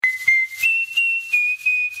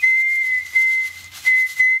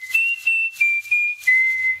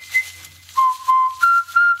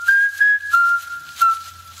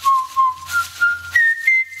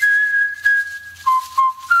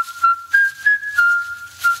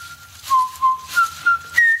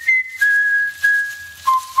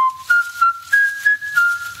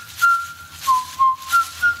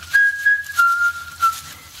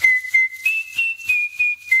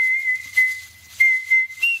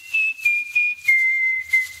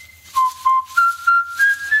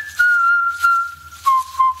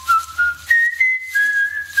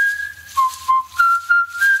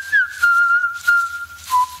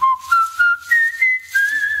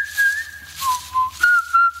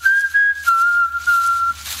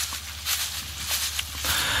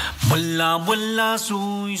Mulla mulla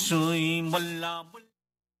sui sui mulla. It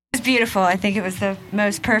was beautiful. I think it was the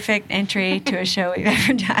most perfect entry to a show we've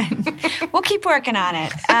ever done. We'll keep working on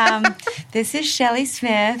it. This is Shelley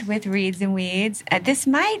Smith with Reeds and Weeds. This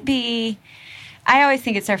might be, I always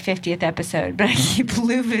think it's our 50th episode, but I keep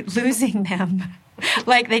losing them.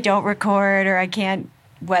 Like they don't record or I can't,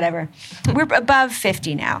 whatever. We're above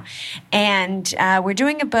 50 now. And we're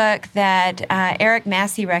doing a book that Eric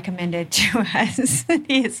Massey recommended to us.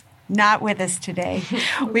 He is not with us today.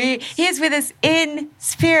 He is with us in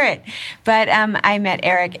spirit. But I met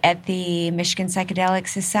Eric at the Michigan Psychedelic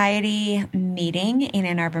Society meeting in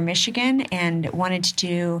Ann Arbor, Michigan, and wanted to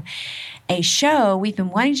do a show. We've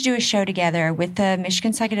been wanting to do a show together with the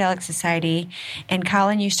Michigan Psychedelic Society, and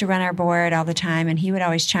Colin used to run our board all the time, and he would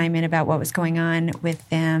always chime in about what was going on with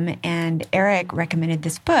them. And Eric recommended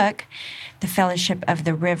this book, The Fellowship of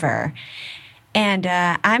the River. And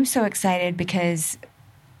I'm so excited because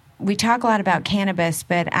we talk a lot about cannabis,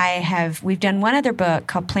 but we've done one other book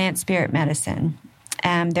called Plant Spirit Medicine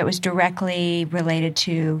that was directly related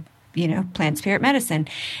to, plant spirit medicine.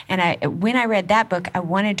 And when I read that book, I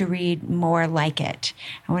wanted to read more like it.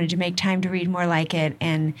 I wanted to make time to read more like it.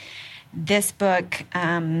 And this book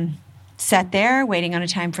sat there waiting on a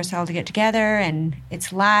time for us all to get together, and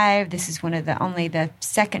it's live. This is one of the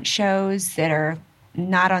second shows that are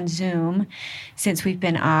not on Zoom since we've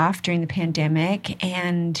been off during the pandemic,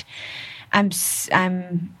 and I'm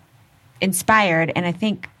inspired and I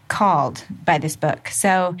think called by this book.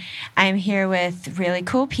 So I'm here with really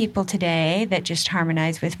cool people today that just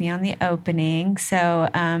harmonized with me on the opening. So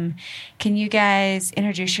can you guys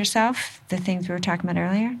introduce yourself, the things we were talking about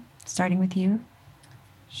earlier, starting with you?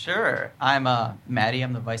 Sure. I'm Maddie.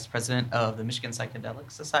 I'm the vice president of the Michigan Psychedelic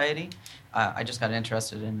Society. I just got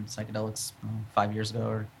interested in psychedelics 5 years ago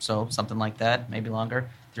or so, something like that, maybe longer,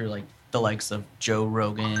 through the likes of Joe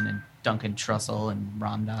Rogan and Duncan Trussell and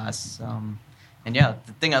Ram Dass. And yeah,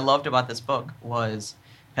 the thing I loved about this book was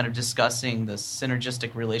kind of discussing the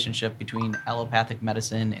synergistic relationship between allopathic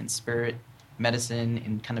medicine and spirit medicine,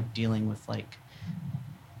 and kind of dealing with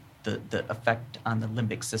the effect on the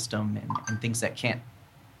limbic system and things that can't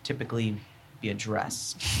typically be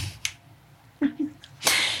addressed.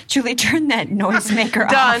 Julie, turn that noisemaker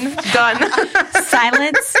off. Done.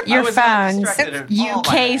 Silence your phones, you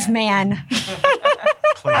caveman.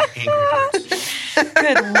 Playing Angry Birds.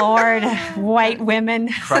 Good Lord, white women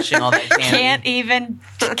Crushing all that candy.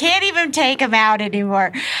 can't even take them out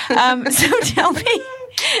anymore. So tell me,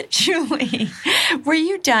 Julie, were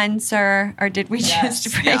you done, sir, or did we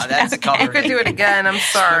just break? Yeah, that's okay. You could do it again. I'm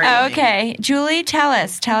sorry. Okay, Julie, tell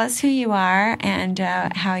us who you are and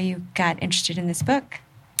how you got interested in this book.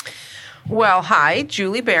 Well, hi,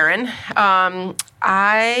 Julie Barron.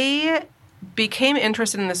 I became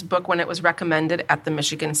interested in this book when it was recommended at the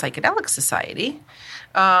Michigan Psychedelic Society.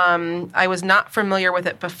 I was not familiar with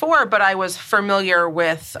it before, but I was familiar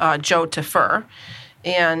with Joe Tafur.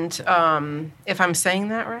 And if I'm saying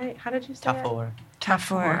that right, how did you say Tafur.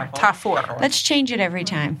 Tafur. Let's change it every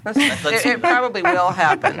time. It probably will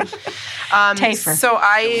happen. Tafur. So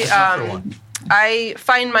I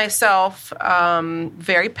find myself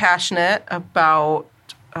very passionate about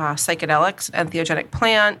psychedelics, entheogenic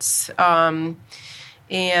plants,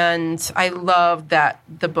 and I loved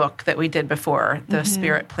the book that we did before, the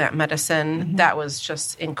Spirit Plant Medicine. That was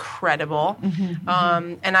just incredible.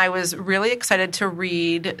 And I was really excited to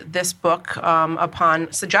read this book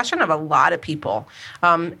upon suggestion of a lot of people.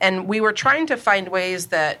 And we were trying to find ways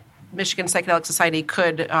that Michigan Psychedelic Society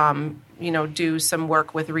could do some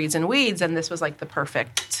work with Reeds and Weeds, and this was like the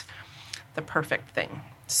perfect thing.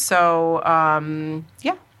 So,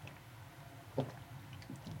 yeah.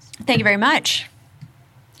 Thank you very much.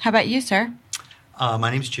 How about you, sir? My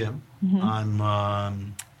name's Jim.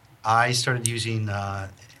 I started using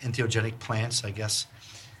entheogenic plants, I guess,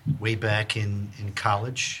 way back in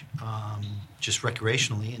college, just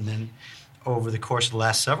recreationally, and then over the course of the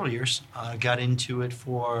last several years, got into it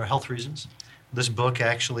for health reasons. This book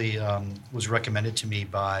actually was recommended to me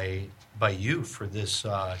by you for this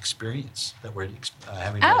experience that we're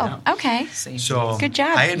having right now. Oh, okay. So good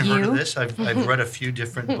job. I hadn't heard of this. I've read a few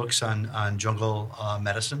different books on jungle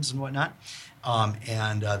medicines and whatnot,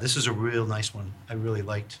 and this is a real nice one. I really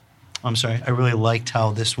liked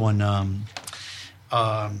how this one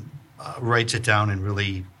writes it down and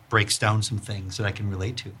really breaks down some things that I can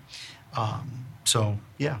relate to. So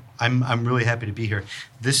yeah, I'm really happy to be here.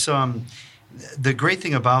 This the great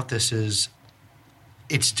thing about this is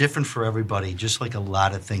it's different for everybody, just like a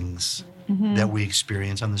lot of things that we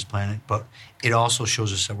experience on this planet. But it also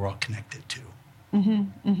shows us that we're all connected too.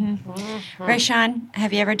 Rayshawn,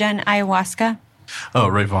 have you ever done ayahuasca? Oh,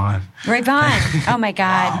 Ray Vaughn. Ray Vaughn. Oh my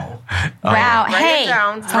God. Wow. Write Hey, it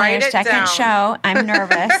down. it's Write your it second down. show. I'm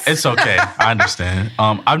nervous. It's okay. I understand.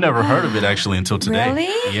 I've never heard of it actually until today.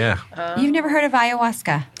 Really? Yeah. You've never heard of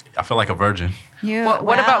ayahuasca? I feel like a virgin. You. What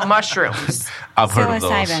wow. about mushrooms? I've heard of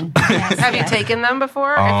those. Psilocybin. Yes, Have you yes. taken them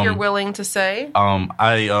before? If you're willing to say. Can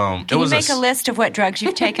you make a s- list of what drugs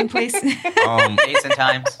you've taken, please? Dates and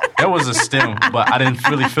times. It was a stem, but I didn't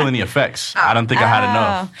really feel any effects. I don't think I had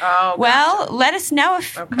enough. Oh, Well, let us know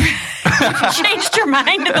if you changed your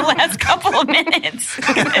mind in the last couple of minutes.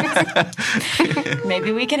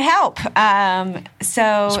 Maybe we could help. It's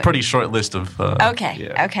a pretty short list of. Okay.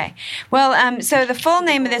 yeah. Okay. Well, so the full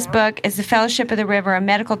name of this book is The Fellowship of the River: A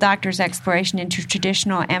Medical Doctor's Exploration into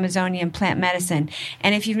Traditional Amazonian Plant Medicine.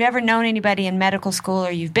 And if you've never known anybody in medical school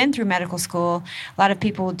or you've been through medical school, a lot of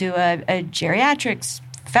people will do a geriatrics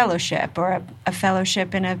fellowship or a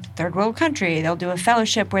fellowship in a third world country. They'll do a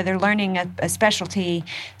fellowship where they're learning a specialty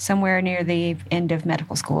somewhere near the end of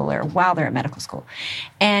medical school or while they're at medical school.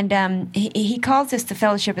 And he calls this the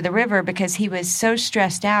Fellowship of the River because he was so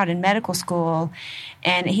stressed out in medical school,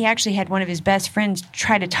 and he actually had one of his best friends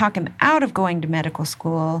try to talk him out of going to medical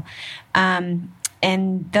school.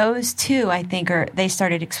 And those two, I think, they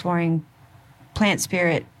started exploring plant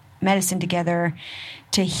spirit medicine together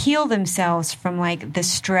to heal themselves from like the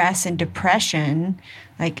stress and depression,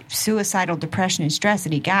 like suicidal depression and stress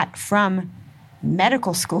that he got from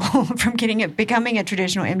medical school, from becoming a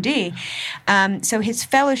traditional MD. So his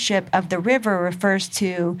Fellowship of the River refers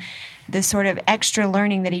to the sort of extra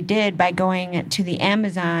learning that he did by going to the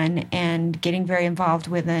Amazon and getting very involved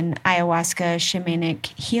with an ayahuasca shamanic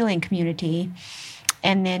healing community,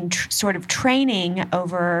 and then sort of training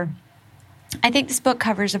over, I think this book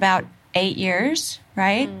covers about 8 years,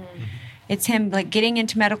 right? Mm-hmm. It's him like getting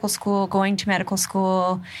into medical school, going to medical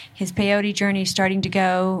school, his peyote journey, starting to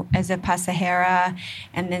go as a pasajera,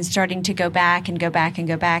 and then starting to go back and do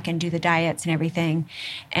the diets and everything.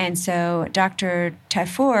 And so Dr.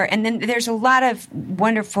 Tafur, and then there's a lot of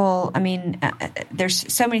wonderful,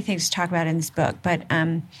 there's so many things to talk about in this book, but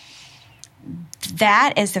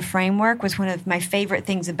that as the framework was one of my favorite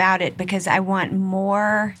things about it, because I want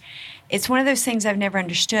more. It's one of those things I've never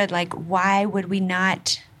understood, like why would we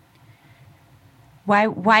not,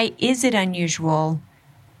 why is it unusual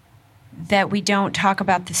that we don't talk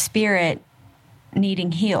about the spirit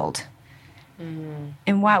needing healed? Mm.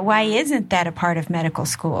 And why isn't that a part of medical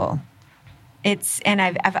school? And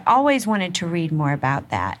I've always wanted to read more about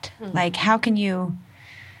that. Mm. Like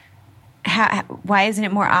why isn't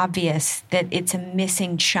it more obvious that it's a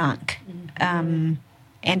missing chunk? Mm-hmm.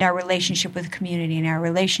 And our relationship with the community and our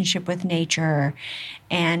relationship with nature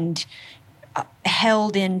and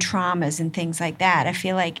held in traumas and things like that. I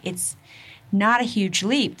feel like it's not a huge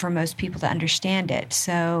leap for most people to understand it.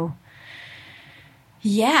 So,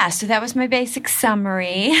 yeah, so that was my basic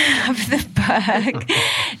summary of the book.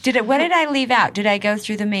 What did I leave out? Did I go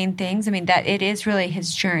through the main things? I mean, that it is really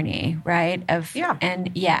his journey, right? And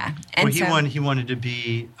he wanted to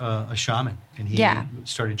be a shaman, and he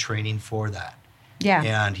started training for that.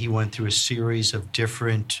 Yeah. And he went through a series of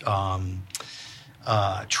different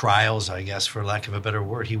trials, I guess, for lack of a better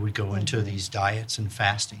word. He would go into these diets and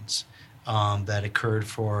fastings that occurred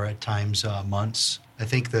for, at times, months. I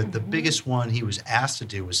think that the biggest one he was asked to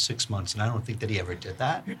do was 6 months, and I don't think that he ever did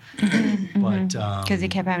that. But because he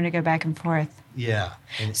kept having to go back and forth. Yeah.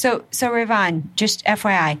 So Ravon, just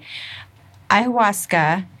FYI,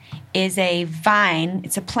 ayahuasca is a vine.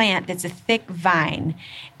 It's a plant that's a thick vine,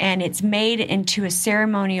 and it's made into a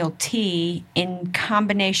ceremonial tea in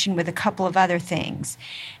combination with a couple of other things.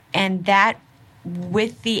 And that,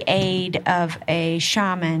 with the aid of a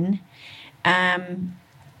shaman,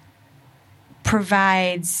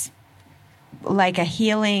 provides like a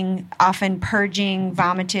healing, often purging,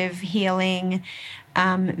 vomitive healing,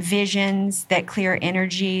 visions that clear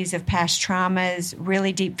energies of past traumas,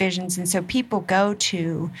 really deep visions. And so people go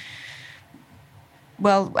to,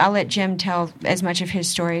 well, I'll let Jim tell as much of his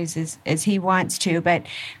stories as he wants to, but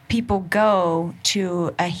people go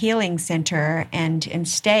to a healing center and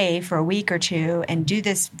stay for a week or two and do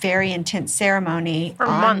this very intense ceremony for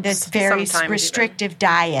on months, this very restrictive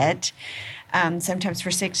diet. Sometimes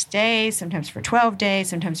for 6 days, sometimes for 12 days,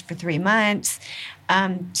 sometimes for 3 months.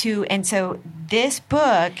 And so this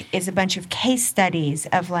book is a bunch of case studies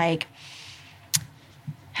of like,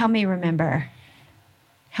 help me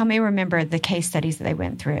Help me remember the case studies that they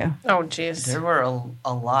went through. Oh, geez. There were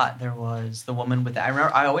a lot. There was the woman with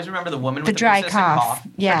I always remember the woman with The the dry persistent cough.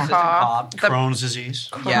 Yeah. Persistent cough. Crohn's disease.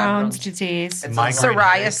 Crohn's disease, It's Migraine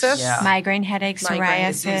Psoriasis. headaches, Yeah. migraine headaches, Migraine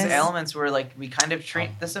It's these psoriasis. ailments where like we kind of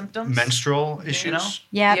treat the symptoms. menstrual issues. You know?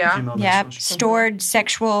 Yep. Yeah. Female Yep. menstruals. Stored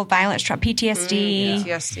sexual violence, PTSD,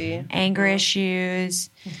 PTSD. anger issues.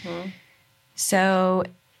 So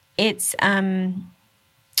it's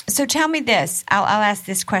so tell me this. I'll ask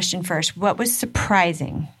this question first. What was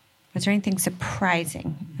surprising? Was there anything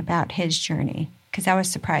surprising about his journey? Because I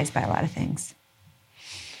was surprised by a lot of things.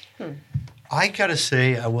 I gotta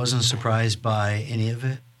say, I wasn't surprised by any of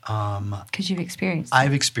it. Because you've experienced it.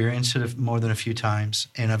 I've experienced it more than a few times,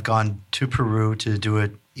 and I've gone to Peru to do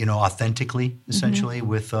it, authentically, essentially,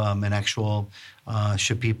 with an actual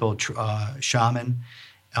Shipibo shaman,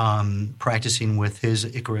 practicing with his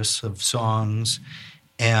Icarus of songs,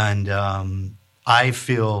 and I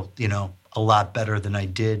feel, a lot better than I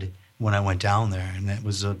did when I went down there, and that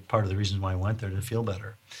was a part of the reason why I went there, to feel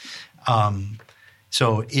better.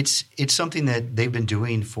 So it's something that they've been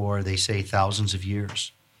doing for, they say, thousands of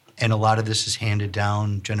years. And a lot of this is handed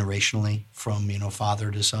down generationally from,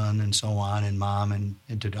 father to son and so on, and mom and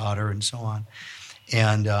to daughter and so on.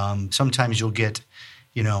 And sometimes you'll get,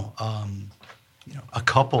 a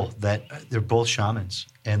couple that they're both shamans,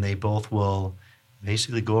 and they both will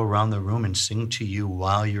basically go around the room and sing to you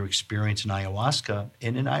while you're experiencing ayahuasca.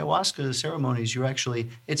 And in ayahuasca ceremonies,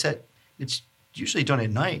 it's usually done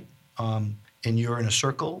at night, and you're in a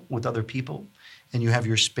circle with other people, and you have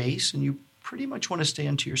your space, and you pretty much want to stay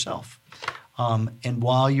unto yourself. And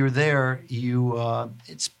while you're there,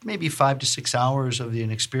 it's maybe 5 to 6 hours of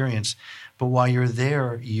an experience. But while you're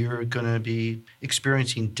there, you're going to be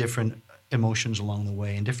experiencing different emotions along the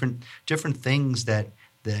way, and different things that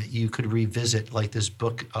you could revisit, like this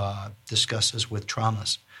book discusses with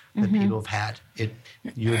traumas that people have had.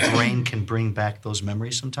 Your brain can bring back those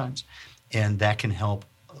memories sometimes, and that can help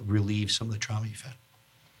relieve some of the trauma you've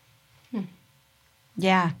had.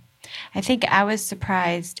 Yeah. I think I was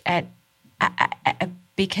surprised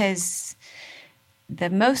because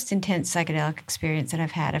the most intense psychedelic experience that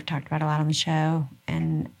I've had, I've talked about a lot on the show,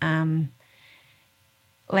 and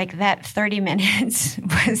like that 30 minutes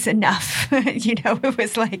was enough. It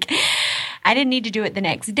was like I didn't need to do it the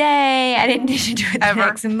next day. I didn't need to do it the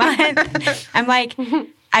next month. I'm like,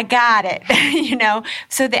 I got it,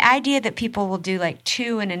 So the idea that people will do like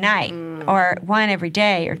 2 in a night or 1 every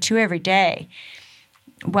day or 2 every day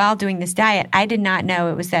while doing this diet, I did not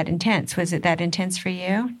know it was that intense. Was it that intense for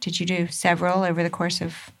you? Did you do several over the course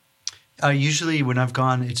of? Usually when I've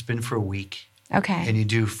gone, it's been for a week. Okay. And you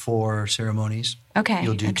do 4 ceremonies. Okay.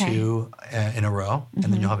 You'll do 2 in a row, and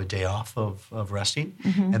then you'll have a day off of resting,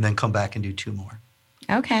 and then come back and do 2 more.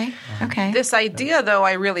 Okay. Okay. This idea, though,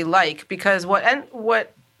 I really like, because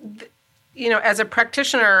as a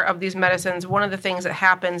practitioner of these medicines, one of the things that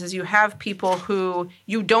happens is you have people who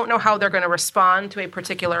you don't know how they're going to respond to a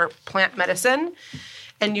particular plant medicine,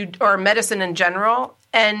 or medicine in general,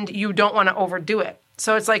 and you don't want to overdo it.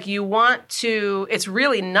 So it's like it's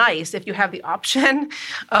really nice if you have the option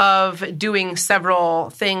of doing several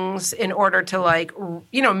things in order to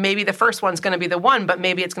maybe the first one's going to be the one, but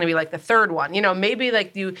maybe it's going to be like the third one. Maybe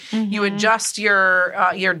like you adjust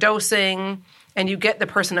your dosing, and you get the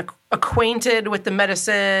person acquainted with the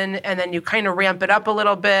medicine, and then you kind of ramp it up a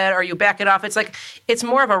little bit, or you back it off. It's like it's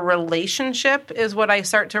more of a relationship is what I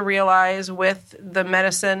start to realize with the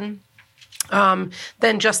medicine.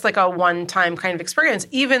 Than just like a one-time kind of experience,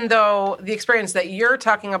 even though the experience that you're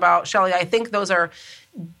talking about, Shelley, I think those are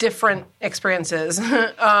different experiences.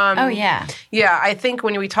 Oh, yeah. Yeah, I think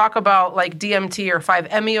when we talk about like DMT or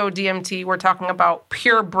 5-MeO DMT, we're talking about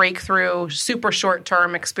pure breakthrough, super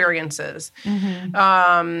short-term experiences.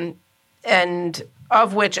 And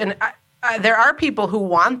of which, there are people who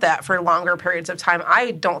want that for longer periods of time.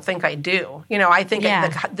 I don't think I do. I think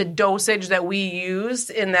the dosage that we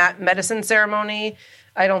used in that medicine ceremony,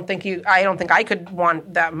 I don't think I could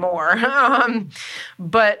want that more.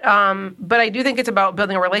 But I do think it's about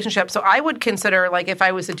building a relationship. So I would consider, like, if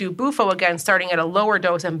I was to do Bufo again, starting at a lower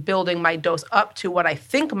dose and building my dose up to what I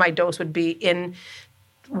think my dose would be in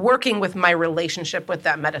working with my relationship with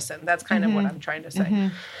that medicine. That's kind of what I'm trying to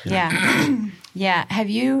say. Yeah. Yeah.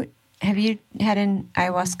 Have you had an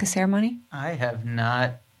ayahuasca ceremony? I have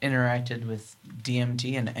not interacted with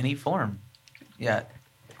DMT in any form yet.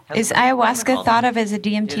 Is ayahuasca thought of as a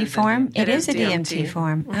DMT form? It is a DMT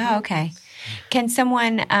form. Oh, okay. Can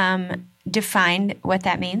someone define what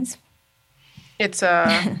that means? It's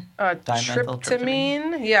a Dimethyltryptamine.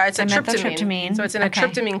 tryptamine. Yeah, it's a tryptamine. Dimethyltryptamine. So it's in a Okay.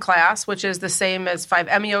 tryptamine class, which is the same as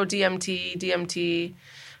 5-MeO DMT, DMT.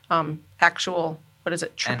 actual, what is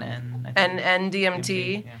it?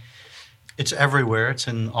 NN-DMT. Yeah. It's everywhere. It's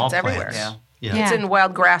in all It's plants. everywhere. Yeah. Yeah. It's in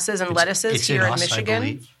wild grasses and lettuces it's here in us, Michigan. I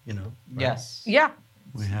believe, you know. Right? Yes. Yeah,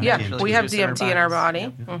 We have yeah, DMT. we have Produce in our DMT in our body.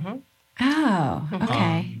 bodies. Mm-hmm. Oh,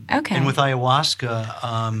 okay. Okay. And with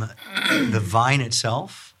ayahuasca, the vine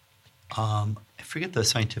itself, I forget the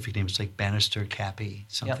scientific name. It's like Bannister Cappy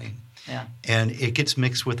something. Yeah. And it gets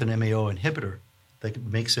mixed with an MAO inhibitor that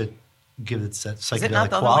makes it, gives it that it not psychedelic the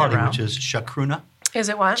other way quality, around? which is chacruna. Is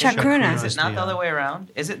it what? Chacruna. Is it not the other way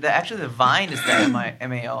around? Is it actually the vine is the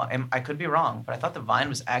MAOI? I could be wrong, but I thought the vine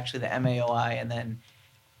was actually the MAOI, and then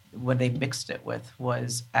what they mixed it with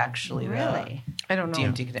was actually Really? I don't know.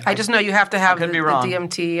 DMT. I just know you have to have could the be wrong.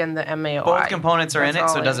 DMT and the MAOI. Both components are in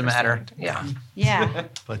That's it, so all it I doesn't matter. understand. Yeah. Yeah.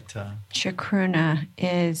 But Chacruna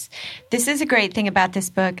is. This is a great thing about this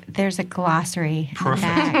book. There's a glossary. on Perfect.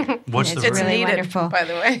 the back. What's it's the It's really needed, wonderful. by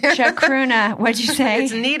the way. Chacruna. What'd you say?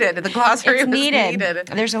 It's needed. The glossary It's was needed.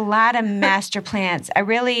 There's a lot of master plants.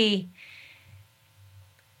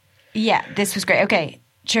 Yeah, this was great. Okay,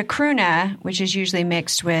 chacruna, which is usually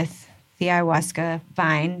mixed with the ayahuasca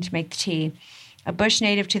vine to make the tea, a bush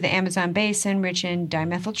native to the Amazon basin, rich in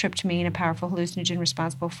dimethyltryptamine, a powerful hallucinogen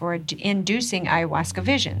responsible for inducing ayahuasca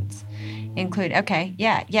visions.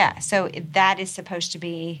 So that is supposed to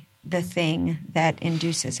be the thing that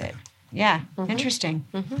induces it. Yeah, interesting.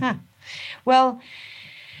 Huh. Well,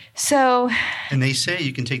 so and they say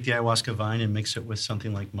you can take the ayahuasca vine and mix it with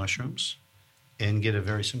something like mushrooms and get a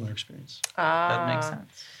very similar experience. That makes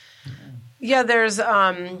sense. Yeah, there's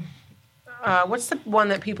what's the one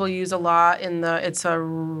that people use a lot in the? It's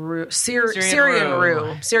a Syrian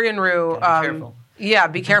rue. Syrian rue. Be careful. Yeah,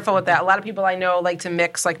 be careful with that. A lot of people I know like to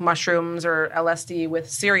mix like mushrooms or LSD with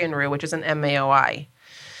Syrian rue, which is an MAOI,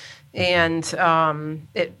 and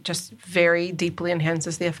it just very deeply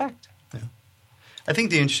enhances the effect. I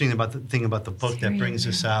think the interesting thing about the book that brings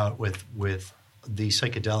us out with the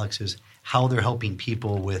psychedelics is how they're helping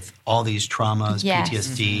people with all these traumas, Yes.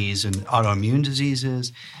 PTSDs, and autoimmune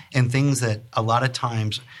diseases, and things that a lot of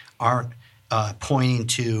times aren't pointing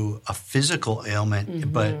to a physical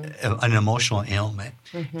ailment, but an emotional ailment,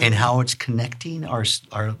 and how it's connecting our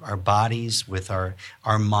bodies with our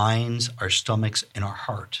minds, our stomachs, and our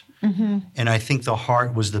heart. And I think the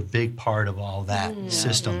heart was the big part of all that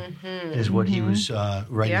system, is what he was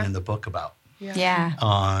writing in the book about. yeah.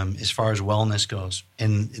 As far as wellness goes,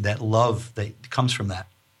 and that love that comes from that,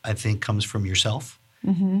 I think comes from yourself,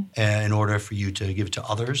 in order for you to give to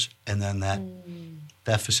others, and then that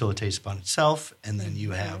facilitates upon itself, and then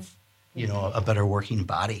you have, a better working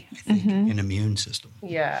body, I think, an immune system.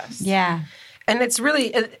 Yes. Yeah. And it's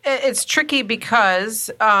really it's tricky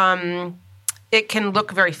because it can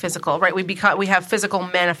look very physical, right? We have physical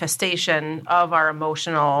manifestation of our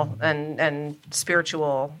emotional and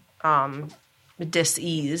spiritual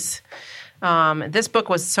dis-ease. This book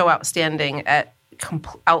was so outstanding at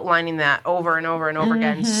outlining that over and over and over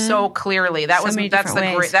again so clearly. That was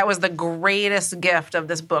the greatest gift of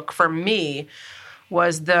this book for me.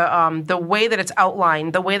 Was the way that it's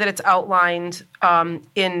outlined,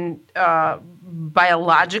 in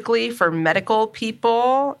biologically for medical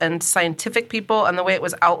people and scientific people, and the way it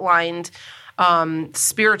was outlined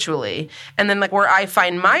spiritually. And then like where I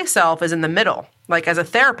find myself is in the middle. Like as a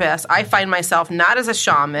therapist, I find myself not as a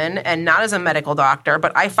shaman and not as a medical doctor,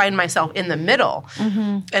 but I find myself in the middle.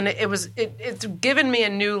 And it's given me a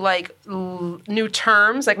new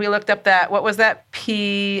terms. Like we looked up what was that?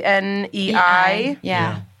 PNEI?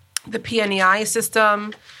 Yeah. The PNEI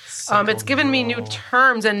system. It's given me new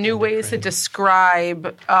terms and new ways to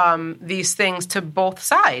describe these things to both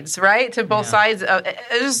sides, right? To both sides.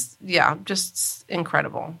 Just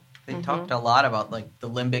incredible. They talked a lot about like the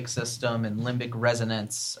limbic system and limbic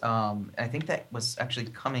resonance. I think that was actually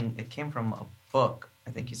it came from a book.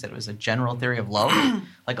 I think he said it was a general theory of love.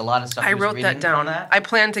 Like a lot of stuff I he was wrote reading that down. from that. I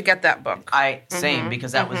plan to get that book. Same,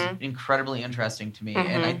 because that was incredibly interesting to me.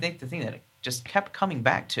 And I think the thing that it just kept coming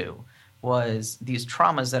back to was these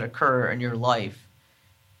traumas that occur in your life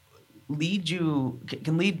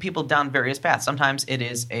can lead people down various paths. Sometimes it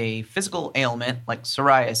is a physical ailment like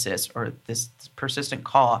psoriasis or this persistent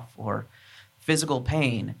cough or physical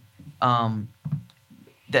pain.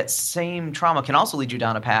 That same trauma can also lead you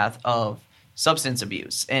down a path of substance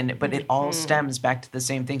abuse, but it all stems back to the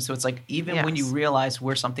same thing. So it's like even when you realize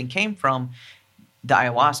where something came from, the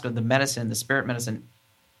ayahuasca, the medicine, the spirit medicine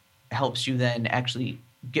helps you then actually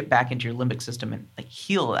get back into your limbic system and like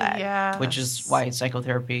heal that, which is why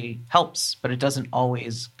psychotherapy helps, but it doesn't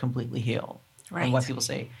always completely heal. Right. And why people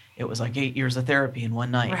say it was like 8 years of therapy in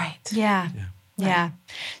one night. Right. Yeah.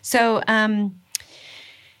 So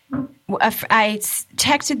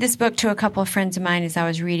texted this book to a couple of friends of mine as I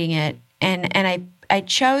was reading it, and I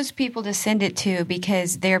chose people to send it to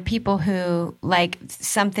because there are people who, like,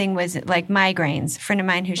 something was like migraines. A friend of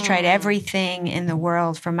mine who's tried everything in the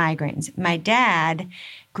world for migraines. My dad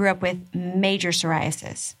grew up with major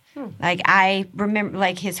psoriasis. Like, I remember,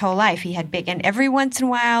 like, his whole life he had big, and every once in a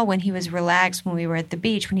while when he was relaxed, when we were at the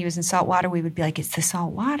beach, when he was in salt water, we would be like, it's the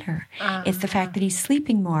salt water. It's the fact that he's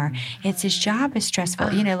sleeping more. It's his job is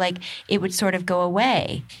stressful. You know, like, it would sort of go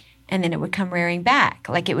away, and then it would come rearing back.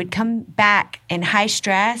 Like, it would come back in high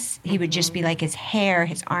stress. He would just be like, his hair,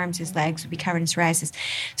 his arms, his legs would be covered in psoriasis.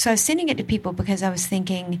 So I was sending it to people because I was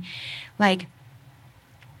thinking, like,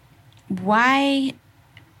 why...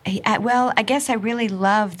 Well, I guess I really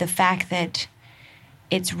love the fact that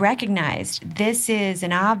it's recognized. This is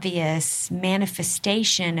an obvious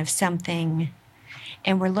manifestation of something,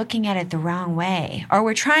 and we're looking at it the wrong way. Or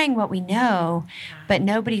we're trying what we know, but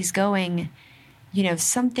nobody's going, you know,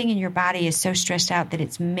 something in your body is so stressed out that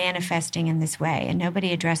it's manifesting in this way, and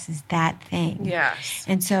nobody addresses that thing. Yes.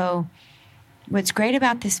 And so what's great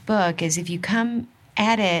about this book is if you come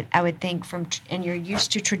at it, I would think, and you're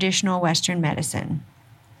used to traditional Western medicine,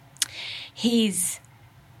 he's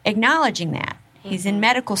acknowledging that. He's in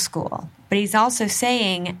medical school, but he's also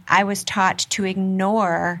saying, I was taught to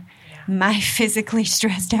ignore my physically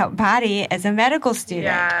stressed out body as a medical student.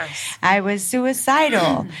 Yes. I was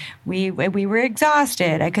suicidal. We were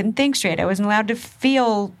exhausted. I couldn't think straight. I wasn't allowed to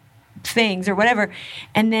feel things or whatever.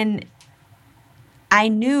 And then I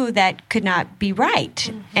knew that could not be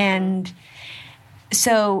right. And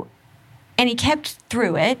so... And he kept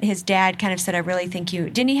through it. His dad kind of said, I really think you...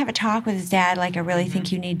 Didn't he have a talk with his dad, like, I really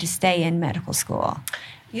think you need to stay in medical school?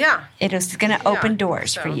 Yeah. It was going to open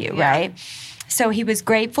doors for you, right? So he was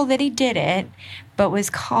grateful that he did it, but was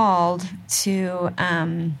called to...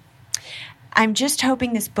 I'm just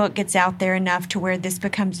hoping this book gets out there enough to where this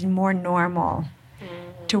becomes more normal,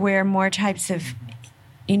 to where more types of...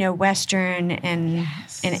 You know, Western and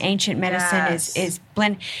ancient medicine is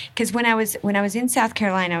blend. Because when I was in South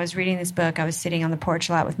Carolina, I was reading this book. I was sitting on the porch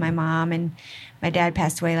a lot with my mom, and my dad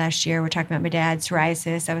passed away last year. We're talking about my dad's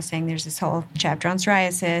psoriasis. I was saying there's this whole chapter on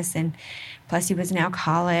psoriasis, and plus he was an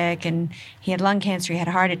alcoholic, and he had lung cancer, he had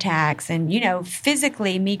heart attacks, and, you know,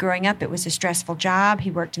 physically, me growing up, it was a stressful job.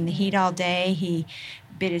 He worked in the heat all day. He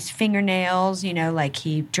bit his fingernails, you know, like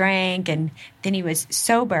he drank, and then he was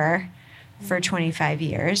sober for 25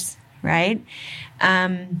 years, right?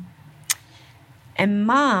 And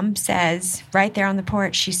Mom says, right there on the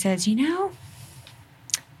porch, she says, you know,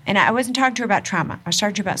 and I wasn't talking to her about trauma. I was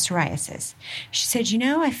talking to her about psoriasis. She said, you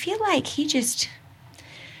know, I feel like he just,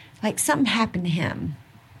 like something happened to him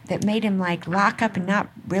that made him like lock up and not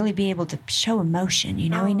really be able to show emotion. You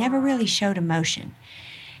know, he never really showed emotion.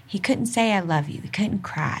 He couldn't say, I love you. He couldn't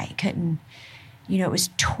cry. He couldn't, you know, it was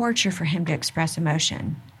torture for him to express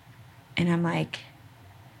emotion. And I'm like,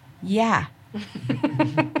 yeah,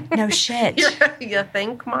 no shit. You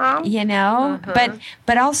think, Mom? You know,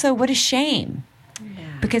 but also what a shame,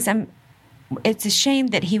 because it's a shame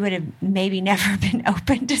that he would have maybe never been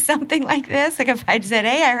open to something like this. Like if I'd said,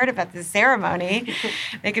 hey, I heard about this ceremony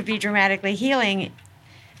that could be dramatically healing.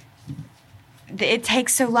 It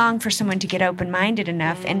takes so long for someone to get open-minded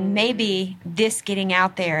enough, and maybe this getting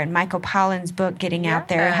out there and Michael Pollan's book getting out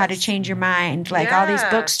there, How to Change Your Mind, like all these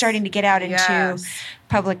books starting to get out into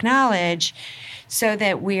public knowledge, so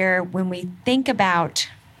that when we think about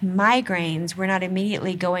migraines, we're not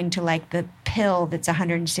immediately going to like the pill that's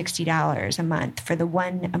 $160 a month for the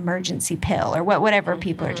one emergency pill or whatever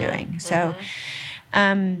people are doing. So,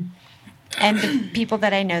 and the people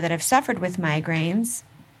that I know that have suffered with migraines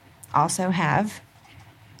also have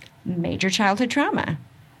major childhood trauma.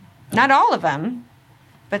 Not all of them,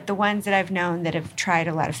 but the ones that I've known that have tried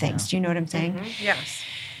a lot of things. Do you know what I'm saying? Yes.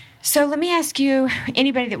 So let me ask you,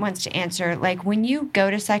 anybody that wants to answer, like when you go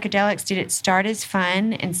to psychedelics, did it start as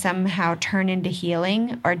fun and somehow turn into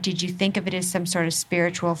healing? Or did you think of it as some sort of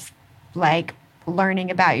spiritual, like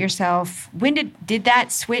learning about yourself? When did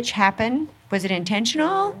that switch happen? Was it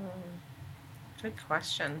intentional? Good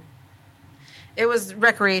question. It was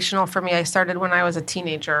recreational for me. I started when I was a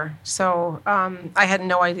teenager, so I had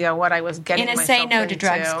no idea what I was getting myself into. In a Say No to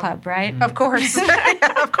Drugs club, right? Of course.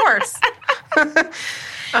 Of course.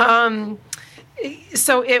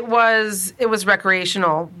 So it was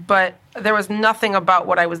recreational, but there was nothing about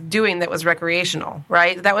what I was doing that was recreational,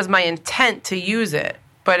 right? That was my intent to use it,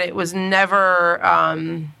 but it was never,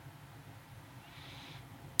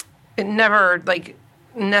 like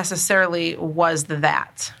necessarily was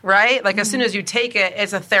that, right? Like as soon as you take it,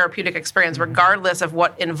 it's a therapeutic experience, regardless of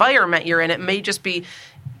what environment you're in. It may just be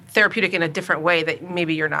therapeutic in a different way that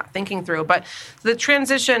maybe you're not thinking through. But the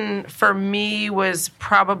transition for me was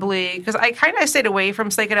probably because I kind of stayed away from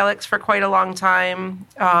psychedelics for quite a long time.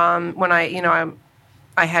 When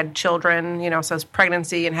I had children, so it's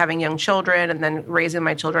pregnancy and having young children and then raising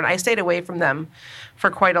my children. I stayed away from them for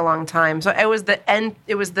quite a long time. So it was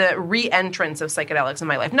the re-entrance of psychedelics in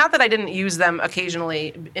my life. Not that I didn't use them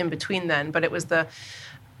occasionally in between then, but it was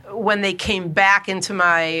when they came back into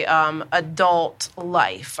my adult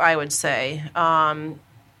life, I would say,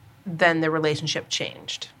 then the relationship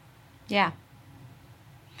changed. Yeah.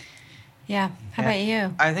 Yeah. How about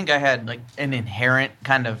you? I think I had like an inherent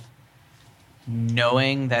kind of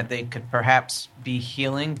knowing that they could perhaps be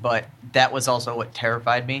healing, but that was also what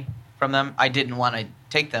terrified me from them. I didn't want to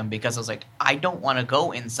take them because I was like, I don't want to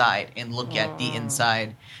go inside and look at the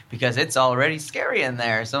inside because it's already scary in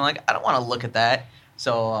there. So I'm like, I don't want to look at that.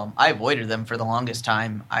 So I avoided them for the longest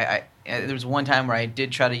time. There was one time where I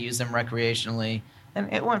did try to use them recreationally,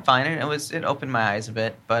 and it went fine, and it opened my eyes a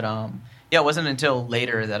bit. But it wasn't until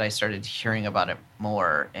later that I started hearing about it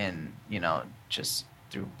more, and just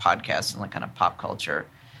through podcasts and like kind of pop culture.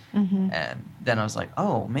 Mm-hmm. And then I was like,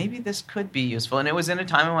 oh, maybe this could be useful. And it was in a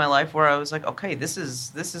time in my life where I was like, okay, this is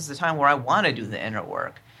the time where I want to do the inner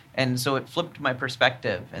work. And so it flipped my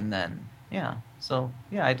perspective. And then,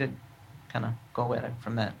 I did kind of go at it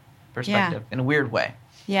from that perspective in a weird way.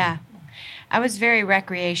 Yeah. I was very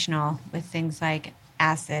recreational with things like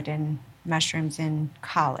acid and mushrooms in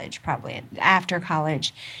college, probably after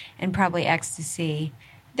college, and probably ecstasy.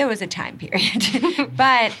 There was a time period.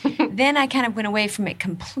 But then I kind of went away from it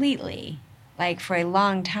completely, like for a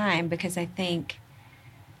long time, because I think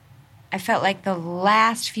I felt like the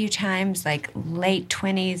last few times, like late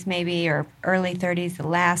 20s maybe or early 30s, the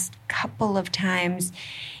last couple of times,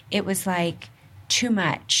 it was like too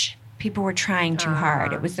much. People were trying too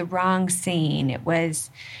hard. It was the wrong scene. It was,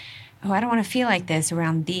 I don't want to feel like this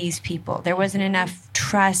around these people. There wasn't enough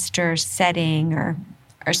trust or setting or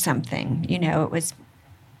something. It was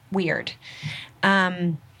weird.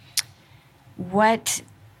 What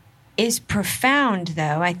is profound,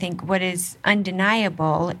 though, I think what is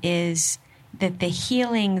undeniable is that the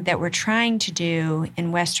healing that we're trying to do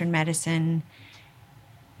in Western medicine,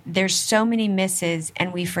 there's so many misses,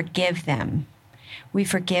 and we forgive them.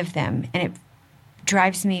 And it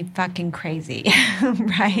drives me fucking crazy,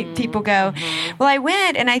 right? Mm-hmm. People go, well, I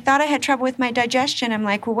went, and I thought I had trouble with my digestion. I'm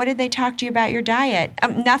like, well, what did they talk to you about your diet?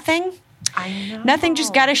 Nothing. I know. Nothing,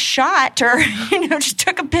 just got a shot or, just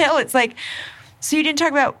took a pill. It's like, so you didn't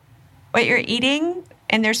talk about what you're eating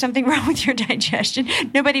and there's something wrong with your digestion.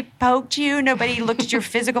 Nobody poked you. Nobody looked at your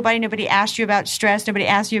physical body. Nobody asked you about stress. Nobody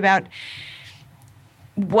asked you about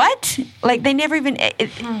what? Like they never even,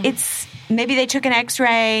 it's, maybe they took an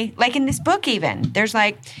x-ray. Like in this book even, there's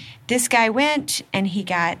like, this guy went and he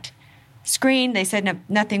got screened. They said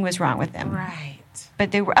nothing was wrong with him. Right.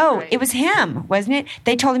 But they were, It was him, wasn't it?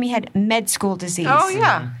 They told him he had med school disease. Oh,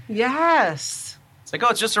 yeah. Yes. It's like,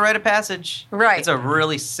 it's just a rite of passage. Right. It's a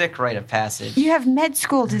really sick rite of passage. You have med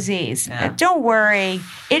school disease. Yeah. Don't worry.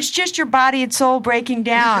 It's just your body and soul breaking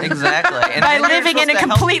down. Exactly. And by living in a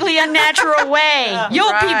completely unnatural way. Yeah.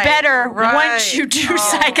 You'll be better once you do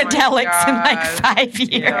psychedelics in like 5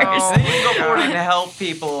 years. So then you can go forward and help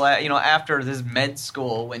people, after this med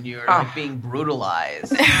school when you're like being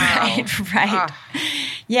brutalized. Right.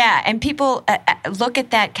 Yeah, and people look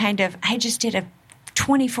at that kind of, I just did a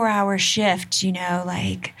 24-hour shift,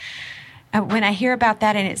 like when I hear about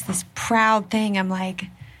that and it's this proud thing, I'm like,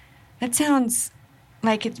 that sounds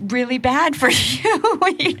like it's really bad for you.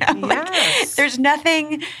 Yes. There's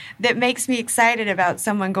nothing that makes me excited about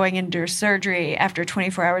someone going into surgery after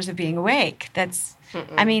 24 hours of being awake. That's,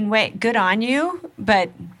 good on you, but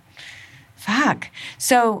fuck.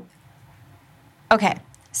 So, okay.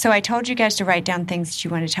 So I told you guys to write down things that you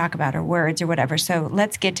want to talk about or words or whatever. So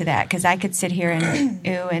let's get to that because I could sit here and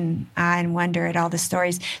ooh and ah and wonder at all the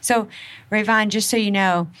stories. So Rayvon, just so you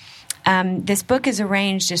know, this book is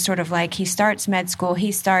arranged as sort of like he starts med school.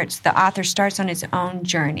 The author starts on his own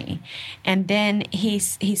journey. And then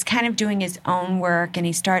he's kind of doing his own work and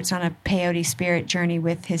he starts on a peyote spirit journey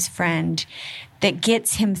with his friend that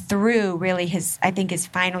gets him through really his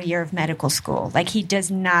final year of medical school. Like he does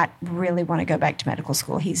not really want to go back to medical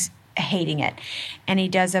school. He's hating it. And he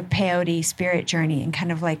does a peyote spirit journey and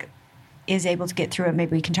kind of like is able to get through it.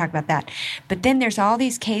 Maybe we can talk about that. But then there's all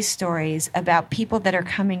these case stories about people that are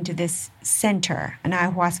coming to this center, an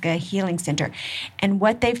ayahuasca healing center, and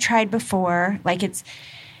what they've tried before. Like it's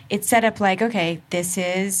set up like, okay, this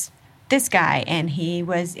is this guy, and he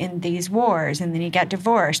was in these wars, and then he got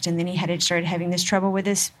divorced, and then he started having this trouble with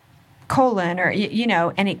his colon, or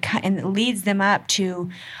and it leads them up to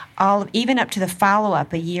even up to the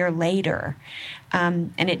follow-up a year later.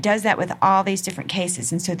 And it does that with all these different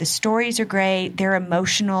cases. And so the stories are great. They're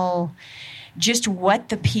emotional. Just what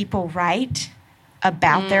the people write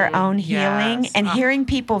about their own healing, and hearing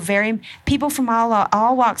people from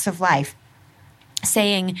all walks of life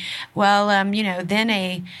saying, well, then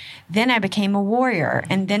I became a warrior,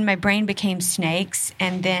 and then my brain became snakes,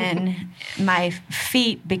 and then my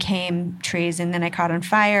feet became trees, and then I caught on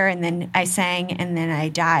fire, and then I sang, and then I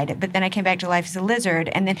died. But then I came back to life as a lizard,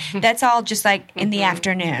 and then that's all just like in the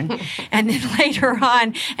afternoon. And then later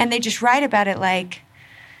on, and they just write about it like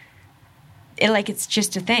it's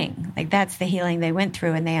just a thing. Like that's the healing they went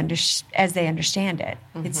through, and as they understand it.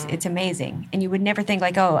 It's amazing. And you would never think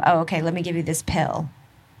like, oh, okay, let me give you this pill.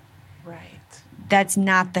 Right. That's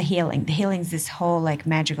not the healing. The healing's this whole like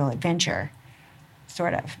magical adventure,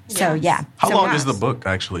 sort of. So yeah. How long is the book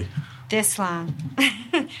actually? This long.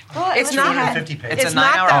 Well, it's not 250 pages. It's a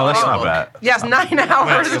 9-hour Oh, that's book. not bad. Yes, 9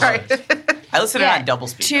 hours. Right. I listened to it on double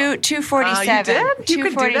speed. 247. You did? You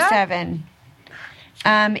could do that?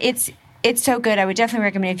 247. It's so good. I would definitely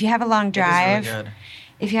recommend it. If you have a long drive,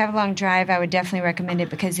 I would definitely recommend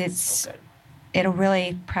it because it'll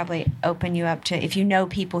really probably open you up to, if you know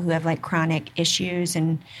people who have like chronic issues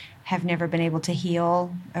and have never been able to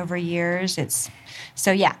heal over years.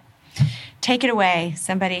 Take it away.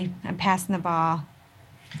 Somebody, I'm passing the ball.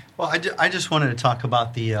 Well, I just wanted to talk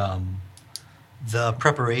about the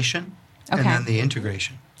preparation and then the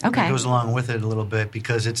integration. Okay. It goes along with it a little bit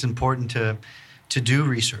because it's important to do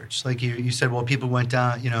research. Like you said, well, people went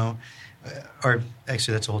down, or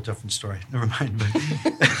actually that's a whole different story. Never mind. But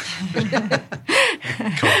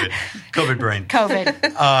COVID brain.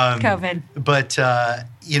 COVID. But,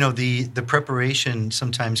 the preparation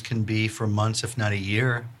sometimes can be for months, if not a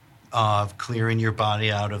year, of clearing your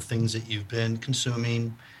body out of things that you've been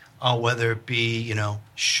consuming, whether it be,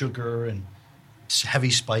 sugar and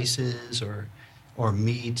heavy spices or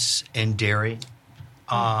meats and dairy.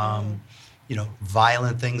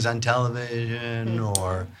 Violent things on television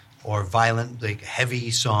or violent, like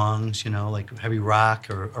heavy songs, like heavy rock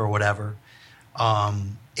or whatever.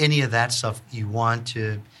 Any of that stuff you want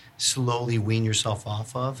to slowly wean yourself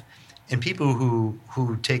off of. And people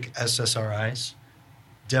who take SSRIs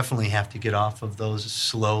definitely have to get off of those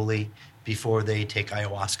slowly before they take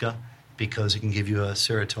ayahuasca because it can give you a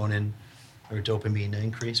serotonin or dopamine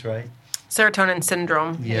increase, right? Serotonin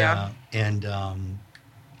syndrome. Yeah. And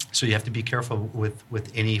so you have to be careful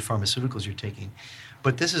with any pharmaceuticals you're taking.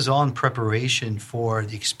 But this is all in preparation for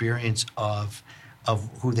the experience of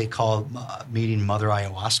who they call meeting Mother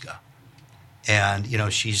Ayahuasca. And,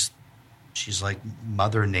 she's like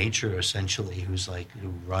Mother Nature, essentially, who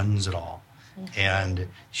runs it all. Mm-hmm. And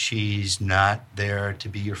she's not there to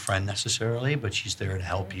be your friend necessarily, but she's there to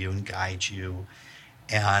help you and guide you.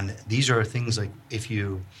 And these are things like if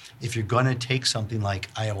you're going to take something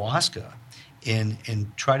like ayahuasca,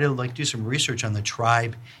 and try to do some research on the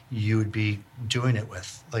tribe you would be doing it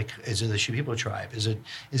with. Like, is it the Shipibo tribe? Is it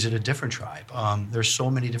a different tribe? There's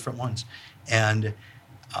so many different ones, and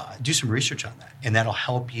do some research on that, and that'll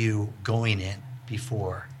help you going in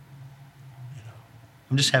before.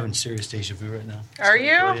 I'm just having serious deja vu right now. Are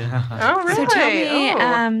you? Oh, really? So tell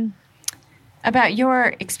me about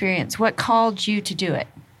your experience. What called you to do it?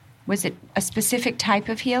 Was it a specific type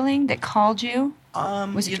of healing that called you?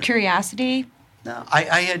 Was it curiosity? No,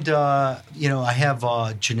 I had, I have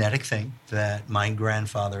a genetic thing that my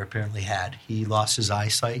grandfather apparently had. He lost his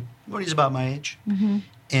eyesight when he was about my age. Mm-hmm.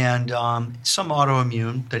 And some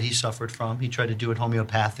autoimmune that he suffered from. He tried to do it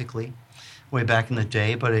homeopathically way back in the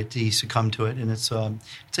day, but he succumbed to it. And it's a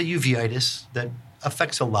uveitis that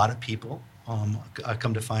affects a lot of people, I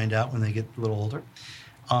come to find out when they get a little older.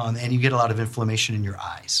 And you get a lot of inflammation in your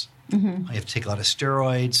eyes. Mm-hmm. You have to take a lot of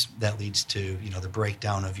steroids. That leads to, the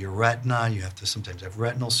breakdown of your retina. You have to sometimes have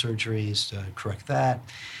retinal surgeries to correct that.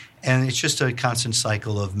 And it's just a constant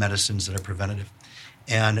cycle of medicines that are preventative.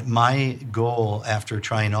 And my goal after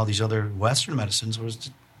trying all these other Western medicines was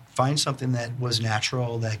to find something that was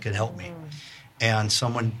natural that could help me. And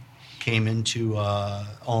someone came into a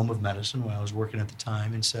home of medicine when I was working at the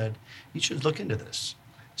time and said, you should look into this.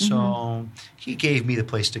 So he gave me the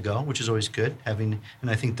place to go, which is always good. And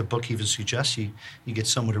I think the book even suggests you get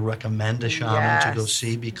someone to recommend a shaman to go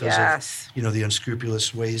see because of the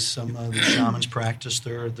unscrupulous ways some of the shamans practice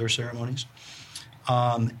their ceremonies.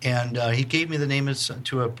 And he gave me the name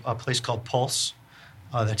to a place called Pulse,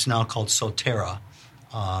 that's now called Sotera,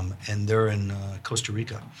 and they're in Costa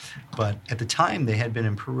Rica. But at the time, they had been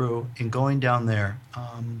in Peru, and going down there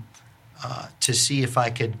to see if I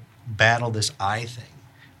could battle this eye thing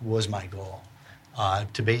was my goal,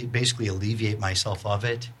 to basically alleviate myself of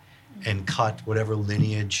it and cut whatever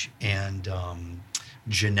lineage and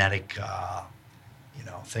genetic,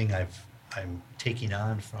 thing I'm taking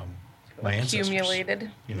on from my ancestors.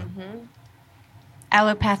 Accumulated. You know?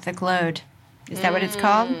 Allopathic load. Is that what it's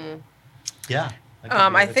called? Yeah.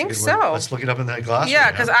 I think so. Let's look it up in that glossary.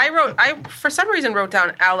 Yeah, because I for some reason wrote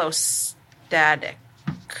down allostatic.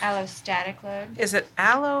 Allostatic load. Is it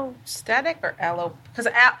allostatic or allo? Because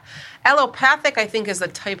allopathic, I think, is a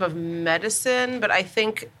type of medicine, but I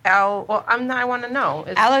think I want to know.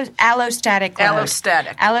 Allostatic load.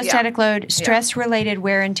 Allostatic. Allostatic load, stress-related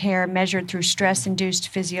wear and tear measured through stress-induced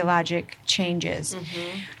physiologic changes.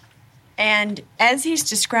 And as he's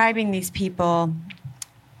describing these people,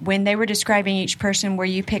 when they were describing each person, were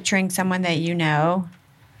you picturing someone that you know?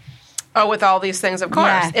 Oh, with all these things, of course.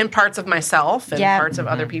 Yeah. In parts of myself and Yeah. parts of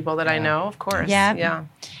other people that I know, of course. Yeah. Yeah.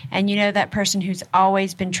 And you know that person who's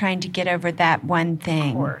always been trying to get over that one thing.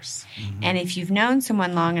 Of course. And if you've known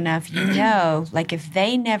someone long enough, you know, like if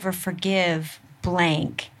they never forgive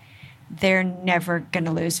blank, they're never going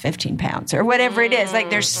to lose 15 pounds or whatever it is. Like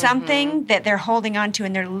there's something that they're holding on to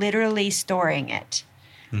and they're literally storing it.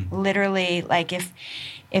 Literally, like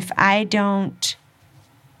if I don't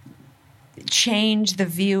change the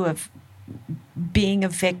view of being a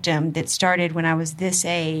victim that started when I was this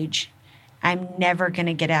age, I'm never going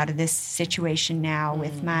to get out of this situation now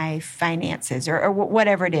with my finances or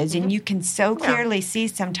whatever it is. And you can so clearly see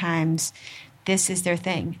sometimes this is their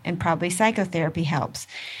thing, and probably psychotherapy helps.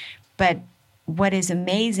 But what is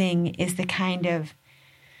amazing is the kind of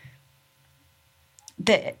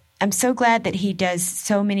I'm so glad that he does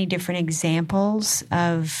so many different examples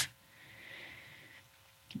of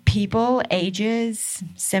people, ages,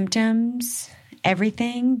 symptoms,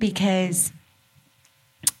 everything, because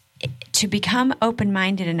to become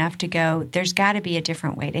open-minded enough to go, there's got to be a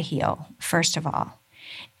different way to heal, first of all.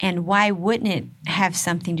 And why wouldn't it have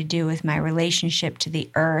something to do with my relationship to the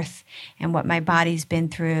earth and what my body's been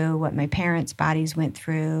through, what my parents' bodies went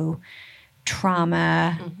through,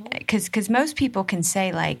 trauma? Because most people can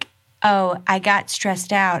say, like, oh, I got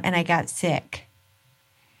stressed out and I got sick.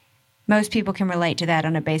 Most people can relate to that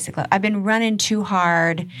on a basic level. I've been running too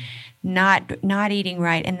hard, not eating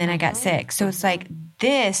right, and then I got sick. So it's like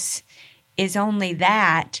this is only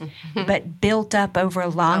that, but built up over a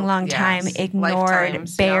long time, ignored,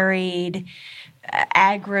 Lifetimes, buried,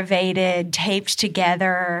 aggravated, taped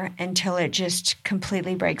together until it just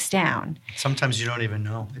completely breaks down. Sometimes you don't even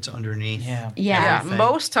know. It's underneath. Yeah. everything.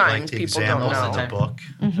 Most times like the people example don't in know. the book.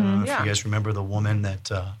 I don't know if Yeah. you guys remember the woman that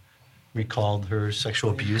recalled her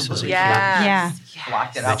sexual abuse as a Yes. Yeah.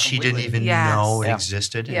 Blocked it kid. out That she didn't completely. even Yes. know it Yeah.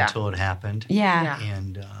 existed Yeah. until it happened. Yeah.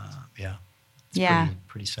 And it's Yeah.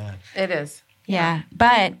 pretty sad. It is. Yeah.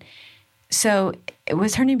 But so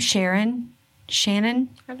was her name Sharon? Shannon?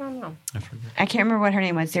 I don't know. I forget. I can't remember what her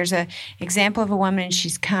name was. There's a example of a woman, and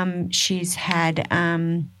she's had,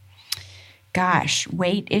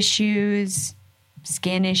 weight issues,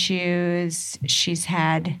 skin issues. She's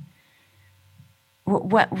had,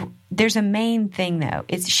 there's a main thing, though.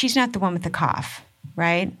 She's not the one with the cough,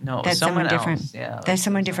 right? No, it was That's someone different. else. Yeah, That's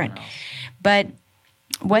someone different. else. But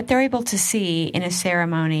what they're able to see in a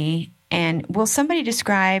ceremony, and will somebody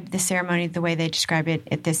describe the ceremony the way they describe it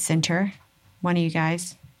at this center? One of you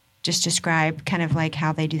guys? Just describe kind of like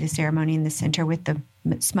how they do the ceremony in the center with the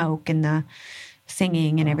smoke and the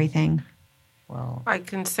singing and everything. Well, I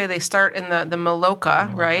can say they start in the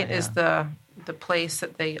Maloka, right? yeah. Is the place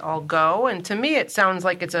that they all go, and to me it sounds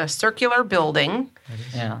like it's a circular building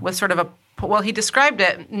yeah. with sort of a. Well, he described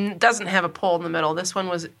it. Doesn't have a pole in the middle. This one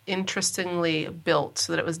was interestingly built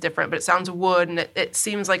so that it was different, but it sounds wood, and it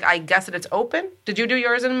seems like, I guess, that it's open. Did you do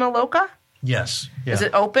yours in Maloka? Yes. Yeah. Is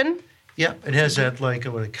it open? Yeah, it has that like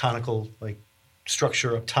a conical like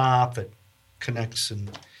structure up top that connects,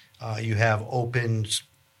 and you have open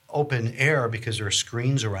air because there are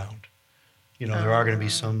screens around. You know, there are going to be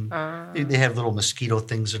some. They have little mosquito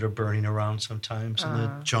things that are burning around sometimes in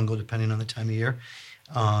the jungle, depending on the time of year.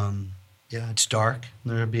 Yeah, it's dark.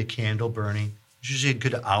 And there'll be a candle burning. It's usually a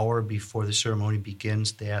good hour before the ceremony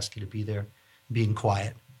begins. They ask you to be there, being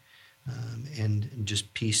quiet, and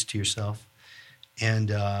just peace to yourself.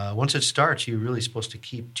 And once it starts, you're really supposed to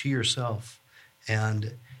keep to yourself.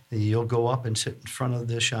 And you'll go up and sit in front of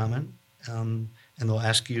the shaman, and they'll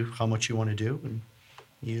ask you how much you want to do. And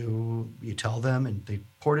you tell them, and they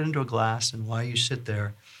pour it into a glass. And while you sit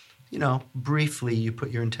there, briefly you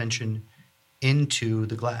put your intention into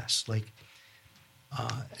the glass. Like,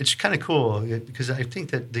 it's kind of cool because I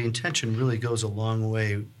think that the intention really goes a long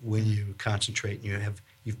way when you concentrate and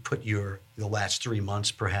you've put the last 3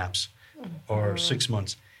 months perhaps or 6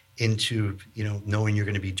 months into, knowing you're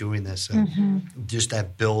going to be doing this. And just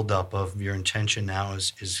that buildup of your intention now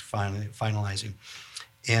is finally finalizing.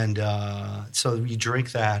 And so you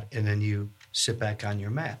drink that, and then you sit back on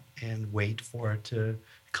your mat and wait for it to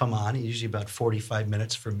come on. Usually about 45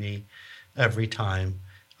 minutes for me every time.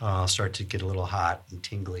 I'll start to get a little hot and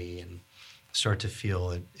tingly and start to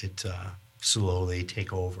feel it slowly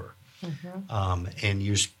take over. And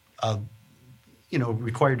you're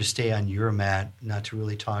required to stay on your mat, not to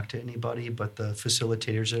really talk to anybody, but the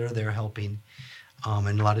facilitators that are there helping.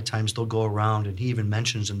 And a lot of times they'll go around, and he even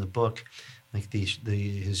mentions in the book, like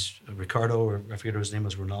his Ricardo, or I forget what his name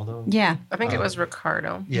was, Ronaldo? Yeah. I think it was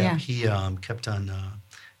Ricardo. Yeah. He kept on,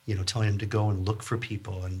 telling him to go and look for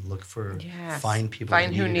people and look for, find people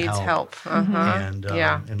Find that who needed needs help.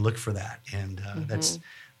 and look for that. And that's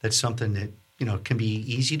something that, can be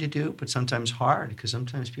easy to do, but sometimes hard, because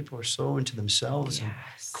sometimes people are so into themselves and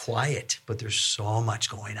quiet, but there's so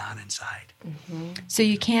much going on inside. So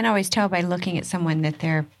you can't always tell by looking at someone that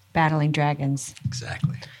they're battling dragons.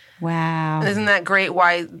 Exactly. Wow. Isn't that great?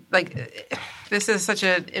 Why, this is such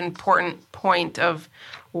an important point of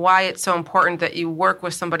why it's so important that you work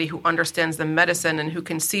with somebody who understands the medicine and who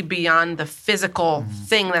can see beyond the physical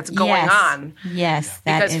thing that's going on. Yes,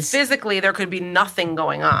 because physically there could be nothing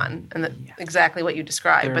going on, and exactly what you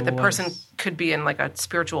described. But the person could be in like a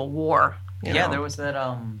spiritual war. You know? There was that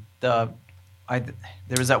there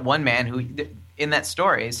was that one man who in that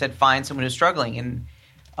story said find someone who's struggling,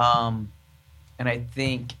 and I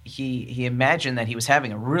think he imagined that he was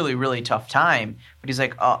having a really, really tough time, but he's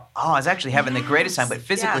like, oh, I was actually having the greatest time, but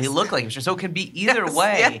physically he looked like he was just, so it could be either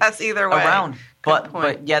way. Yes, either way. Around. But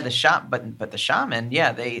the shaman,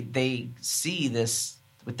 they see this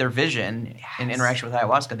with their vision in interaction with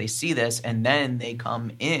ayahuasca. They see this, and then they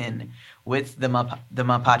come in with the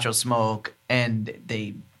mapacho smoke, and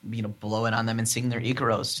they blow it on them and sing their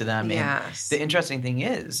Icaros to them. Yes. And the interesting thing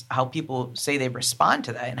is how people say they respond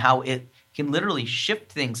to that, and how it can literally shift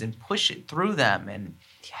things and push it through them. And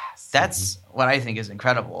that's what I think is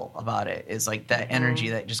incredible about it, is like that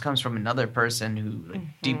energy that just comes from another person who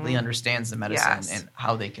deeply understands the medicine and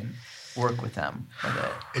how they can work with them.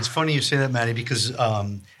 It's funny you say that, Maddie, because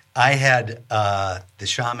I had the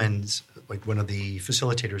shamans, like one of the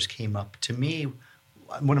facilitators came up to me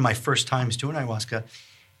one of my first times doing ayahuasca,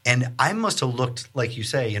 and I must have looked, like you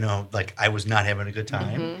say, like I was not having a good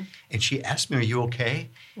time. And she asked me, "Are you okay?"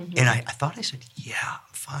 And I thought I said, "Yeah,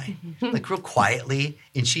 I'm fine," like real quietly.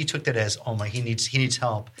 And she took that as, "Oh my, he needs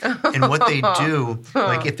help." And what they do,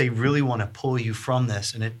 like if they really want to pull you from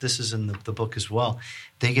this, and this is in the book as well,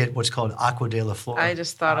 they get what's called Aqua de la Flora. I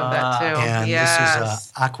just thought of that too. And this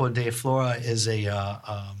is Aqua de Flora is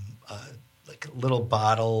a little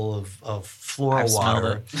bottle of flora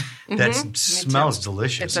water that smells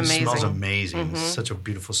delicious. It's amazing. It smells amazing. It's such a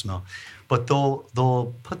beautiful smell. But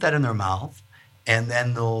they'll put that in their mouth, and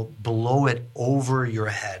then they'll blow it over your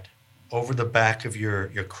head, over the back of your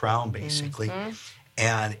crown, basically.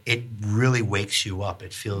 And it really wakes you up.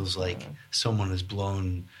 It feels like someone has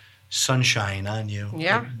blown sunshine on you.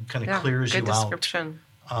 Yeah. It kind of clears Good you description.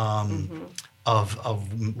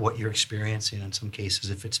 of what you're experiencing in some cases,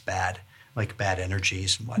 if it's bad, like bad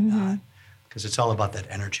energies and whatnot, because it's all about that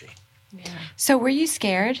energy. Yeah. So were you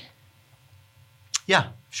scared? Yeah,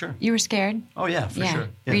 sure. You were scared? Oh, yeah, for sure.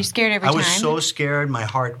 Yeah. Were you scared every time? I was so scared. My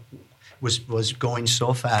heart was going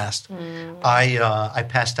so fast. I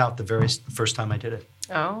passed out the very first time I did it.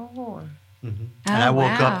 Oh. And I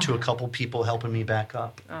woke up to a couple people helping me back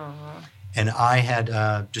up. Oh. And I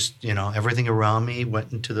had just, everything around me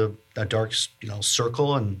went into a dark,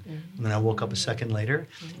 circle. And then I woke up a second later.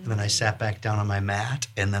 And then I sat back down on my mat.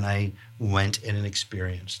 And then I went in and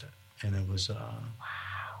experienced it. And it was,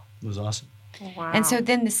 it was awesome. Wow. And so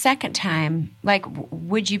then the second time, like,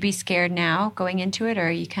 would you be scared now going into it? Or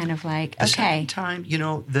are you kind of like, The okay. second time,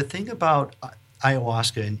 the thing about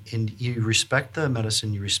ayahuasca, and you respect the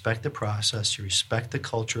medicine, you respect the process, you respect the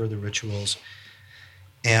culture, the rituals.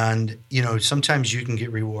 And, sometimes you can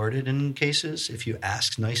get rewarded in cases if you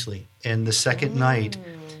ask nicely. And the second night,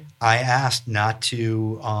 I asked not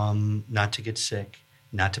to get sick,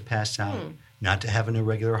 not to pass out, not to have an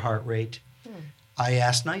irregular heart rate. I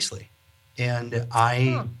asked nicely. And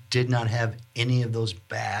I did not have any of those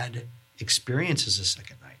bad experiences the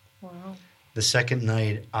second night. Wow. The second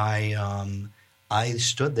night, I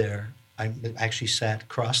stood there. I actually sat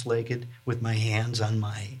cross-legged with my hands on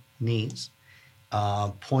my knees,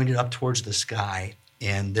 pointed up towards the sky,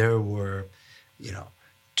 and there were,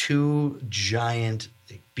 two giant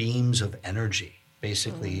beams of energy.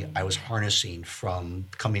 Basically, I was harnessing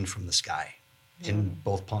coming from the sky in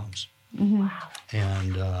both palms. Mm-hmm.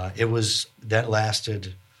 And that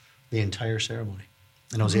lasted the entire ceremony.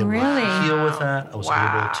 And I was able Really? to heal with that. I was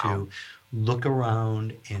Wow. able to look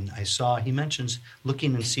around, and he mentions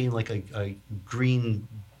looking and seeing like a green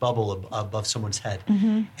bubble above someone's head.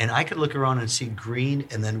 Mm-hmm. And I could look around and see green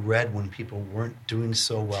and then red when people weren't doing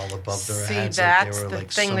so well above their See, heads. that's like they were the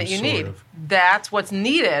like thing some that you sort need. of- That's what's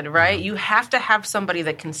needed, right? You have to have somebody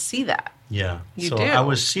that can see that. Yeah. You so do. I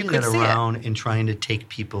was seeing You that could see it. around and trying to take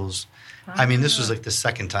people's. I mean, this was like the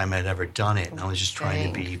second time I'd ever done it, and I was just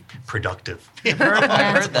trying to be productive. I've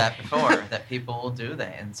heard that before, that people will do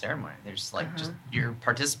that in ceremony. They're just like, just you're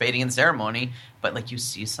participating in ceremony, but like you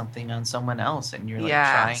see something on someone else, and you're like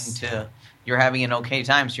Yes. trying to, you're having an okay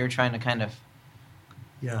time, so you're trying to kind of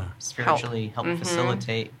Yeah. spiritually help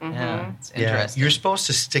facilitate. Yeah, it's interesting. You're supposed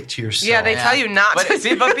to stick to yourself. Yeah, they tell you not but, to.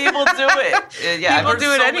 see, but people do it. Yeah, I've People heard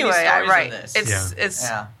do it so many anyway. stories of Right. this. It's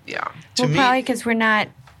Yeah. To Well, me, probably because we're not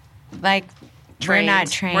like we're not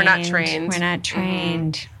Trained. trained. We're not trained. We're not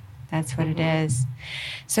trained. That's what it is.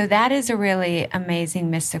 So that is a really amazing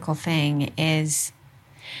mystical thing.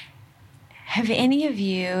 Have any of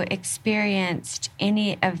you experienced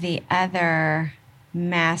any of the other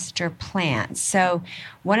master plants? So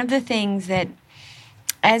one of the things that,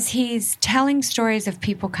 as he's telling stories of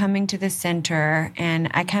people coming to the center, and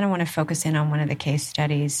I kind of want to focus in on one of the case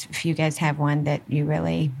studies, if you guys have one that you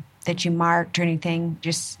marked or anything,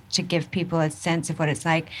 just to give people a sense of what it's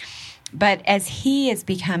like. But as he is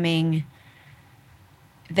becoming,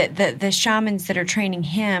 the shamans that are training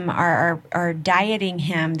him are dieting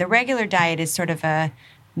him. The regular diet is sort of a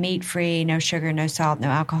meat-free, no sugar, no salt, no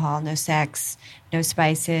alcohol, no sex, no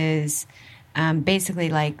spices, basically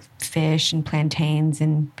like fish and plantains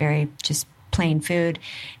and very just plain food.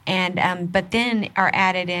 And but then are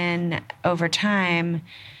added in over time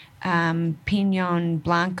Piñón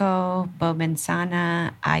Blanco,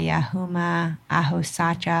 Bobensana, Ayahuma,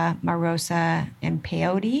 Ahosacha, Marosa, and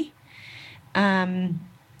Peyote.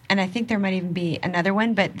 And I think there might even be another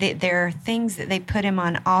one, but there are things that they put him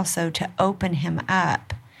on also to open him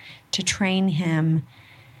up, to train him.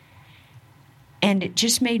 And it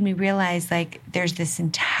just made me realize, like, there's this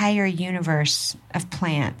entire universe of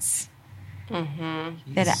plants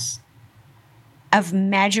He's- of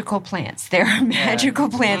magical plants. There are magical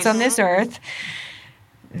plants on this earth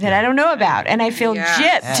that I don't know about, and I feel Yes.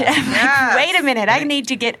 gypped. Yeah. I'm like, Yes. wait a minute, I need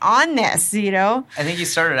to get on this, you know? I think he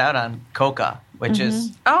started out on coca, which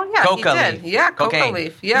is Oh yeah, Coca he did. leaf. Yeah, coca Cocaine.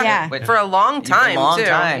 leaf. Yeah, Yeah. for a long time a long too.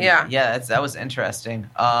 time. Yeah. yeah, that was interesting.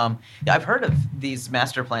 Yeah, I've heard of these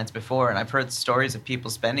master plants before, and I've heard stories of people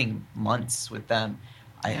spending months with them.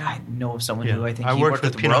 I know of someone who I think I he worked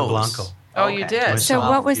with with Pinot Rose. Blanco. Oh, you did? So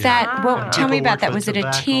Wow. what was Yeah. that? Well, tell me People about work that. with Was it a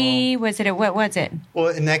tobacco. tea? Was it what was it? Well,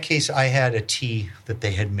 in that case, I had a tea that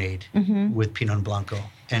they had made Mm-hmm. with Pinot Blanco,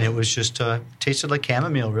 and it was just tasted like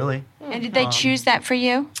chamomile, really. And did they choose that for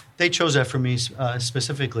you? They chose that for me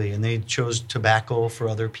specifically, and they chose tobacco for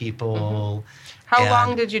other people. How And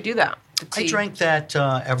long did you do that? The I tea? drank that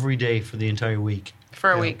every day for the entire week.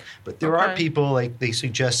 For a Yeah. week. But there are Okay. people, like they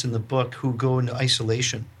suggest in the book, who go into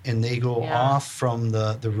isolation and they go Yeah. off from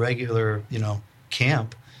the regular,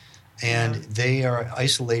 camp, and they are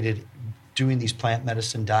isolated doing these plant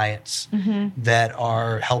medicine diets that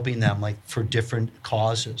are helping them, like for different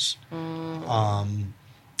causes.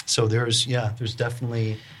 So there's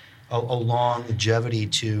definitely a longevity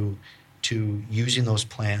to using those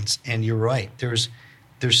plants. And you're right, there's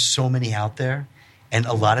so many out there, and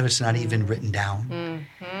a lot of it's not even written down.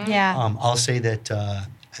 Yeah. I'll say that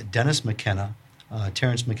Dennis McKenna,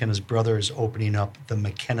 Terrence McKenna's brother, is opening up the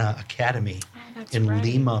McKenna Academy in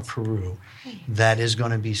Lima, Peru, that is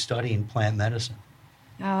going to be studying plant medicine.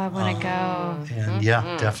 Oh, I want to go. And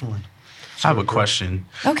yeah, definitely. I have a question.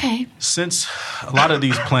 Okay. Since a lot of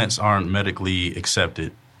these plants aren't medically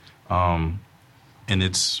accepted, and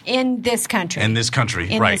it's In this country. in this country,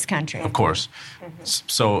 In right? this country. of course.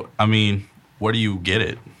 So, I mean, where do you get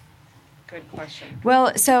it? Good question.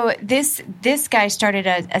 Well, so this guy started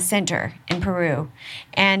a center in Peru,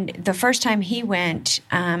 and the first time he went,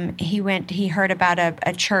 he heard about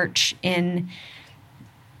a church in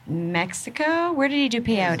Mexico. Where did he do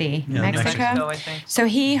peyote? Yeah, Mexico, I think. So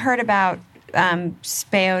he heard about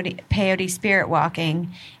peyote spirit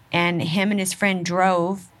walking, and him and his friend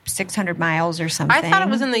drove 600 miles or something. I thought it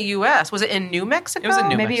was in the U.S. Was it in New Mexico? It was in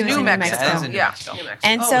New Maybe it was Mexico. in New Mexico. Yeah, it was in New Yeah, Mexico. New Mexico.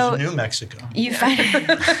 And Oh, so it was New Mexico. you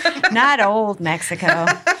find not old Mexico.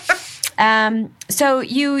 So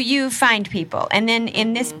you find people, and then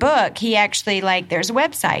in this book, he actually there's a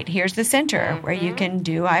website. Here's the center where you can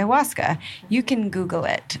do ayahuasca. You can Google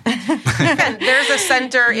it. There's a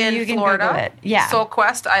center in You can Florida. Google it. Yeah. Soul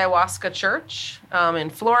Quest Ayahuasca Church in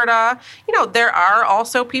Florida. There are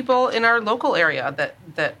also people in our local area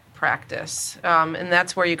that practice, and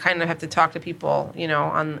that's where you kind of have to talk to people, in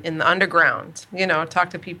the underground.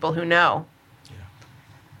 Talk to people who know.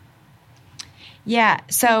 Yeah.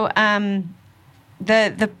 So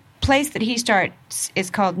the place that he starts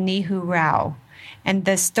is called Nihu Rao. And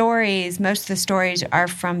most of the stories are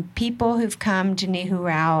from people who've come to Nihu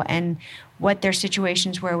Rao and what their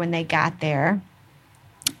situations were when they got there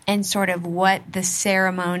and sort of what the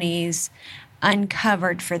ceremonies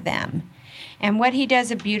uncovered for them. And what he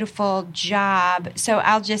does a beautiful job. So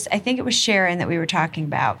I think it was Sharon that we were talking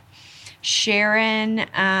about. Sharon,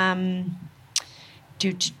 Sharon had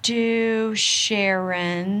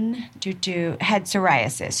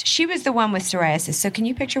psoriasis. She was the one with psoriasis. So can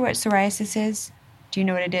you picture what psoriasis is? Do you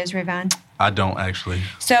know what it is, Rayvon? I don't actually.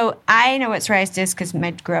 So I know what psoriasis is because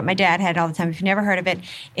my dad had it all the time. If you've never heard of it,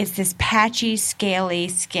 it's this patchy, scaly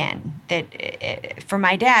skin that for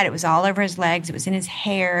my dad, it was all over his legs. It was in his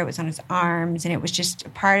hair. It was on his arms. And it was just a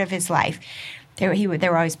part of his life. They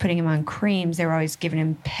were always putting him on creams. They were always giving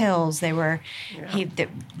him pills. The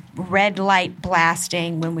red light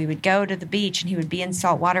blasting when we would go to the beach and he would be in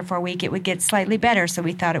salt water for a week. It would get slightly better. So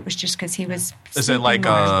we thought it was just because he was. Is it like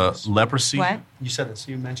leprosy? What? You said this.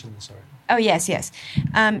 You mentioned this already. Oh, yes.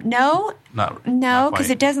 No, because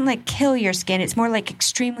it doesn't kill your skin. It's more like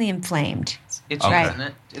extremely inflamed. It's itchy, Right. isn't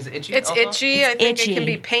it? Is it itchy? It's also? itchy. I think itchy. it can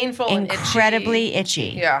be painful and Incredibly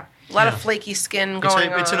itchy. Yeah. A lot of flaky skin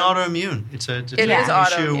going on. It's an autoimmune. It's an is issue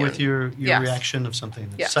autoimmune. with your Yes. reaction of something.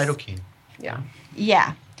 Yes. Cytokine. Yeah.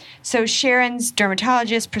 Yeah. So Sharon's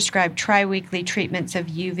dermatologist prescribed tri-weekly treatments of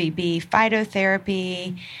UVB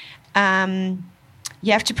phytotherapy.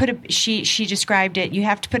 You have to she described it, you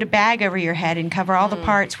have to put a bag over your head and cover all the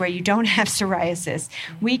parts where you don't have psoriasis.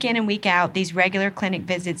 Week in and week out, these regular clinic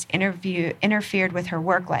visits interfered with her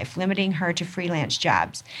work life, limiting her to freelance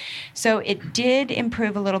jobs. So it did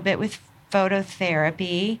improve a little bit with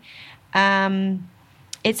phototherapy.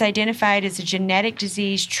 It's identified as a genetic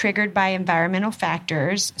disease triggered by environmental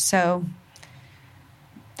factors. So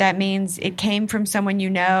that means it came from someone you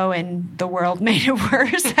know and the world made it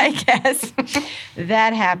worse, I guess.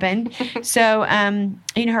 That happened. So,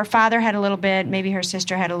 her father had a little bit, maybe her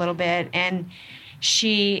sister had a little bit, and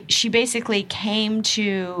she basically came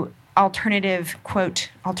to alternative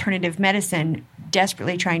medicine,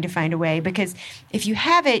 desperately trying to find a way, because if you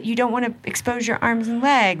have it, you don't want to expose your arms and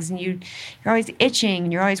legs, and you're always itching,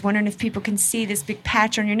 and you're always wondering if people can see this big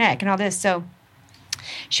patch on your neck and all this. So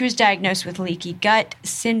she was diagnosed with leaky gut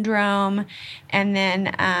syndrome, and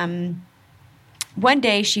then one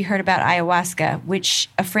day she heard about ayahuasca, which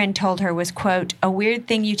a friend told her was, quote, a weird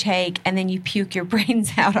thing you take and then you puke your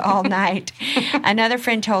brains out all night. Another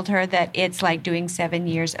friend told her that it's like doing 7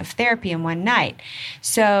 years of therapy in one night.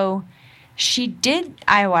 So she did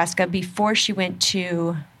ayahuasca before she went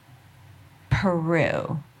to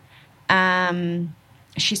Peru.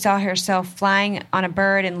 She saw herself flying on a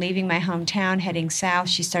bird and leaving my hometown, heading south.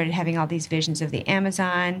 She started having all these visions of the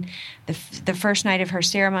Amazon. The first night of her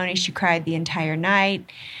ceremony, she cried the entire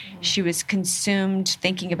night. She was consumed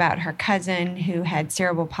thinking about her cousin who had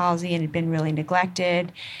cerebral palsy and had been really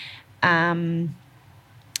neglected. She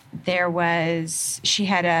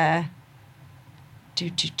had a...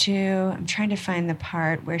 I'm trying to find the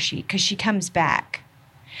part where because she comes back.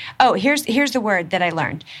 Oh, here's the word that I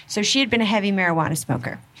learned. So she had been a heavy marijuana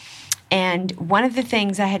smoker. And one of the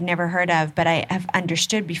things I had never heard of, but I have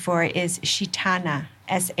understood before, is Shitana,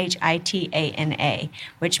 Shitana,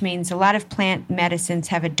 which means a lot of plant medicines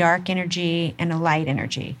have a dark energy and a light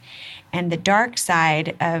energy. And the dark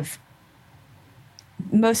side of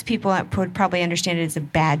most people would probably understand it as a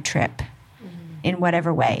bad trip in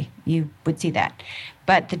whatever way you would see that.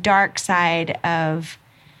 But the dark side of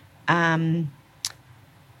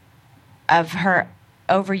her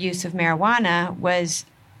overuse of marijuana was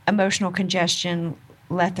emotional congestion,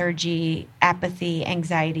 lethargy, apathy,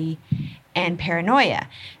 anxiety, and paranoia.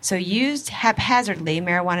 So used haphazardly,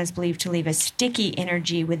 marijuana is believed to leave a sticky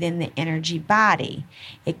energy within the energy body.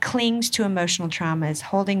 It clings to emotional traumas,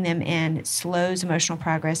 holding them in. It slows emotional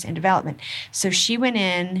progress and development. So she went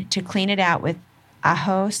in to clean it out with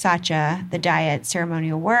Aho Sacha, the diet,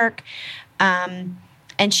 ceremonial work,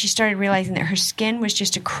 and she started realizing that her skin was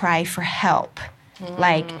just a cry for help.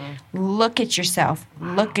 Like, look at yourself,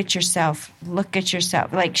 look at yourself, look at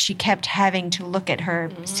yourself. Like, she kept having to look at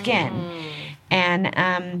her skin.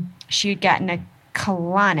 And she had gotten a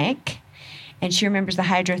colonic, and she remembers the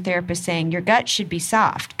hydrotherapist saying, your gut should be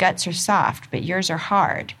soft. Guts are soft, but yours are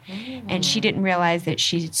hard. And she didn't realize that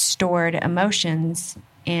she stored emotions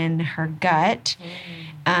in her gut.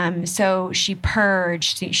 So she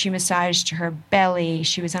purged, she massaged her belly,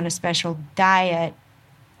 she was on a special diet.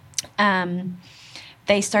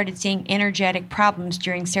 they started seeing energetic problems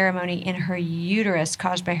during ceremony in her uterus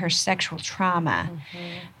caused by her sexual trauma.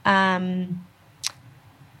 That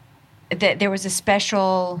there was a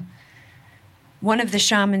special, one of the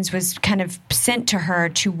shamans was kind of sent to her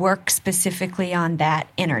to work specifically on that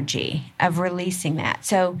energy of releasing that.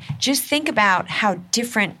 So just think about how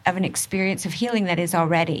different of an experience of healing that is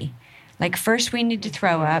already. Like, first we need to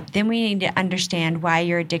throw up, then we need to understand why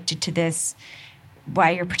you're addicted to this,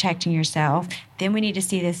 why you're protecting yourself. Then we need to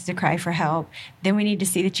see this as a cry for help. Then we need to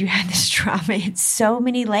see that you had this trauma. It's so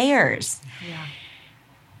many layers. Yeah.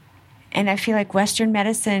 And I feel like Western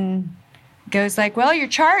medicine goes like, well, your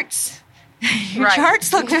charts. Your Right.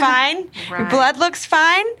 charts look fine. Your Right. blood looks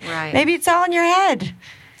fine. Right. Maybe it's all in your head.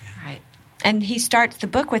 Right. And he starts the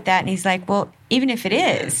book with that, and he's like, well, even if it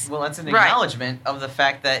is. Well, that's an Right. acknowledgement of the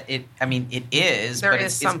fact that it is. There but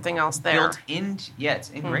is it's something else there. Built into, it's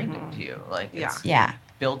ingrained into you. Like, it's Yeah.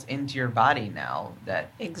 built into your body now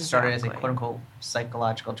that started as a Exactly. quote-unquote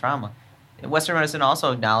psychological trauma. Western medicine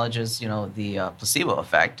also acknowledges, the placebo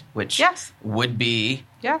effect, which Yes. would be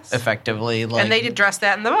Yes. effectively like, And they address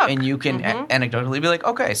that in the book. and you can Mhm. anecdotally be like,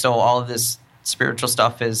 okay, so all of this spiritual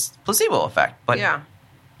stuff is placebo effect, but yeah.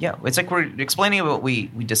 it's like we're explaining it, but we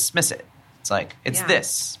dismiss it. It's like it's Yeah.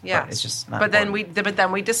 this, Yeah. but it's just not. But then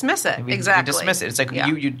important. we dismiss it. We Exactly. dismiss it. It's like Yeah.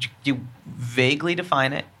 you vaguely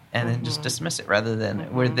define it and then just dismiss it, rather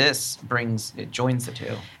than where this joins the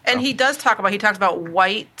two. And So. he talks about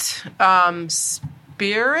white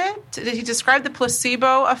spirit. Did he describe the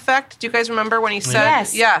placebo effect? Do you guys remember when he said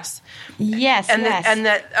Yes. yes? Yes, And yes.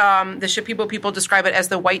 that the Shipibo people describe it as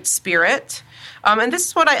the white spirit. And this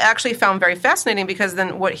is what I actually found very fascinating, because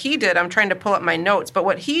then what he did, I'm trying to pull up my notes, but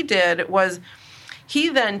what he did was he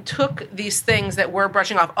then took these things that we're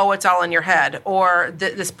brushing off, oh, it's all in your head, or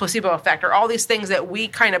this placebo effect, or all these things that we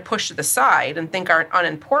kind of push to the side and think are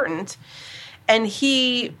unimportant, and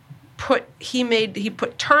he put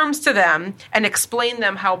terms to them and explained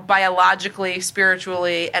them how biologically,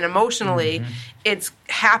 spiritually, and emotionally it's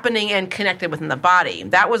happening and connected within the body.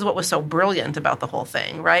 That was what was so brilliant about the whole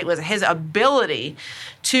thing, right? Was his ability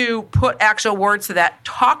to put actual words to that,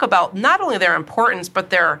 talk about not only their importance, but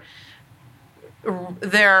their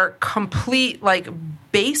complete like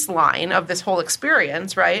baseline of this whole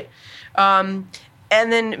experience, right? And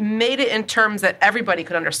then made it in terms that everybody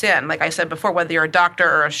could understand. Like I said before, whether you're a doctor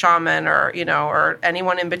or a shaman or or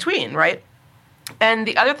anyone in between, right? And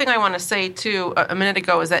the other thing I want to say too, a minute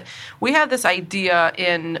ago, is that we have this idea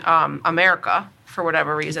in America, for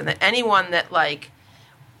whatever reason, that anyone that like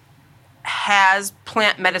has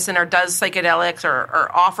plant medicine or does psychedelics or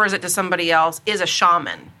offers it to somebody else is a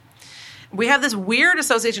shaman. We have this weird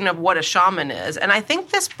association of what a shaman is, and I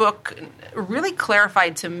think this book really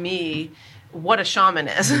clarified to me what a shaman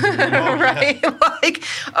is, right? Like,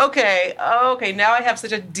 okay, now I have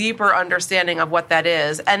such a deeper understanding of what that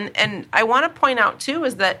is, and I want to point out too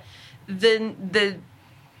is that the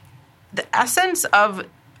essence of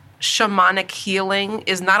shamanic healing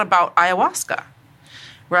is not about ayahuasca,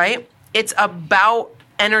 right? It's about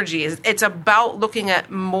energy. It's about looking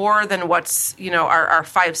at more than what's, our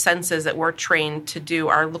five senses that we're trained to do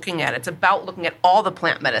are looking at. It's about looking at all the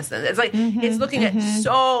plant medicine. It's like, it's looking at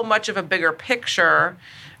so much of a bigger picture.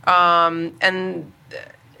 The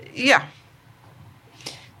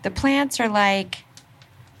plants are like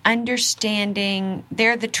understanding,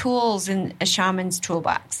 they're the tools in a shaman's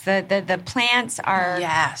toolbox. The plants are,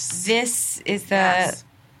 yes. This is the... Yes.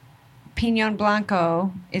 Pinon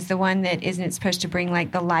Blanco is the one that isn't supposed to bring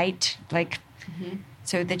like the light, like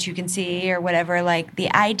so that you can see or whatever. Like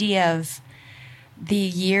the idea of the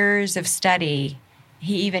years of study,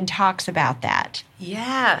 he even talks about that.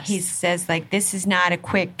 Yes. He says like this is not a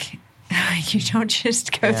quick. You don't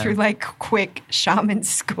just go through like quick shaman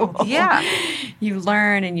school. Yeah. You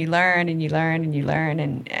learn and you learn and you learn and you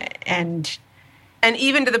learn And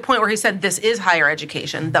even to the point where he said, this is higher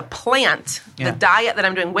education. The plant, the diet that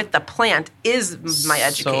I'm doing with the plant is my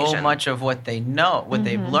education. So much of what they know, what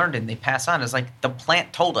they've learned and they pass on is like the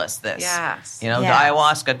plant told us this. Yes. The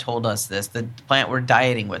ayahuasca told us this. The plant we're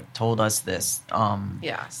dieting with told us this.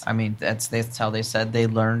 Yes. I mean, that's how they said they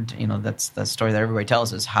learned. That's the story that everybody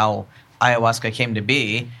tells is how ayahuasca came to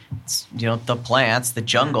be. It's, the plants, the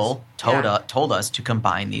jungle told us to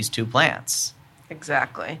combine these two plants.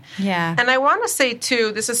 Exactly. Yeah. And I want to say,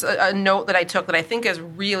 too, this is a note that I took that I think is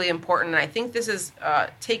really important, and I think this is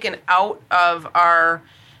taken out of our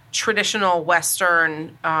traditional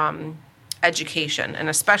Western education, and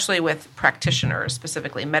especially with practitioners,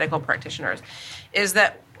 specifically medical practitioners, is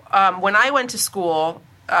that when I went to school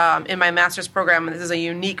in my master's program, and this is a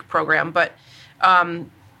unique program, but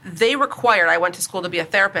they required, I went to school to be a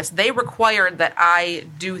therapist, they required that I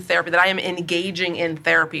do therapy, that I am engaging in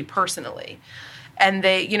therapy personally. And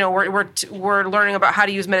they, we're learning about how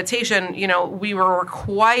to use meditation. We were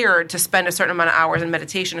required to spend a certain amount of hours in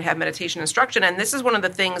meditation and have meditation instruction. And this is one of the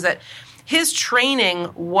things that his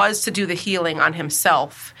training was to do the healing on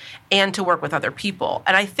himself and to work with other people.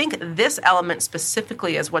 And I think this element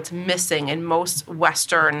specifically is what's missing in most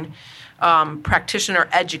Western practitioner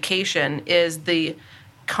education is the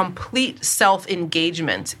complete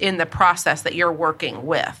self-engagement in the process that you're working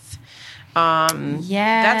with.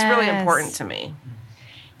 That's really important to me.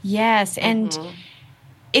 Yes, and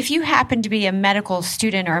if you happen to be a medical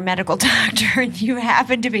student or a medical doctor and you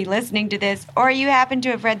happen to be listening to this or you happen to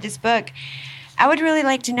have read this book, I would really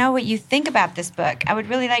like to know what you think about this book. I would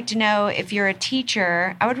really like to know if you're a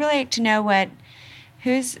teacher. I would really like to know what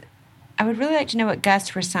Gus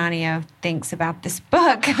Rosanio thinks about this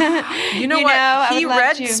book. You know what? He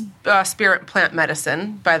read Spirit Plant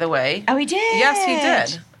Medicine, by the way. Oh, he did? Yes, he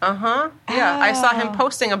did. Yeah, I saw him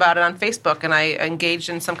posting about it on Facebook, and I engaged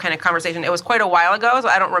in some kind of conversation. It was quite a while ago, so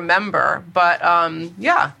I don't remember. But, I'd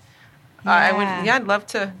love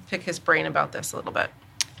to pick his brain about this a little bit.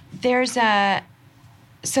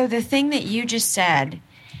 So the thing that you just said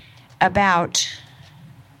about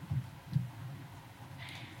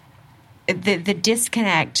the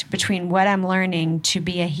disconnect between what I'm learning to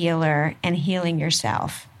be a healer and healing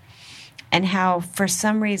yourself, and how for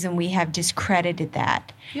some reason we have discredited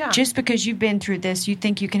that. Yeah. Just because you've been through this, you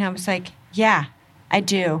think you can help. It's like, yeah, I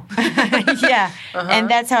do. Yeah. And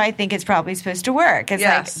that's how I think it's probably supposed to work. It's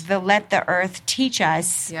like let the earth teach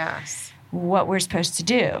us what we're supposed to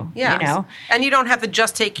do. Yes. And you don't have to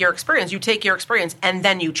just take your experience. You take your experience and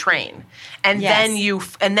then you train. And then you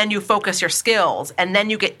focus your skills and then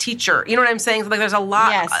you get teacher. You know what I'm saying? So like there's a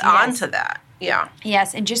lot onto that. Yeah.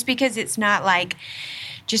 Yes. And just because it's not like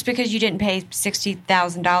just because you didn't pay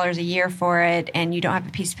 $60,000 a year for it and you don't have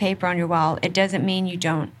a piece of paper on your wall, it doesn't mean you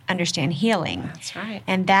don't understand healing. That's right.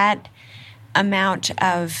 And that amount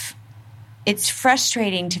of it's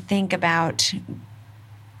frustrating to think about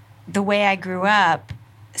the way I grew up.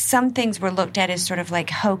 Some things were looked at as sort of like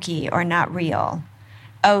hokey or not real.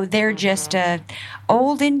 Oh, they're just a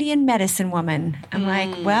old Indian medicine woman. I'm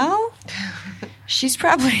like, well, she's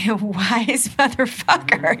probably a wise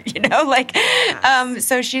motherfucker,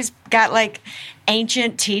 so she's got like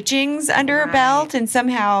ancient teachings under her belt, and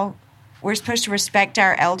somehow we're supposed to respect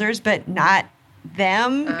our elders, but not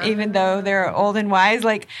them, even though they're old and wise.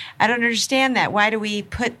 Like, I don't understand that. Why do we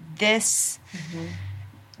put this,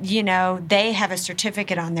 they have a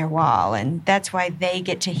certificate on their wall, and that's why they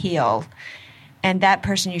get to heal. And that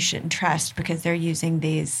person you shouldn't trust because they're using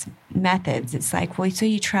these methods. It's like, well, so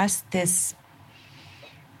you trust this,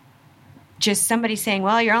 just somebody saying,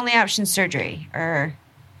 well, your only option is surgery, or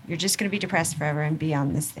you're just going to be depressed forever and be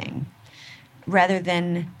on this thing, rather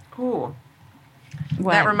than... Ooh.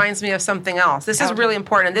 What? That reminds me of something else. This is really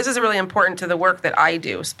important. This is really important to the work that I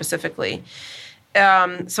do specifically.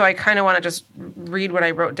 So I kind of want to just read what I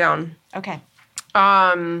wrote down. Okay.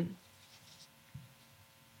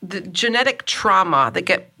 The genetic trauma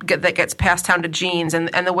that gets passed down to genes and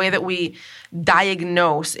the way that we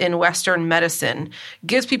diagnose in Western medicine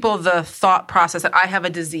gives people the thought process that I have a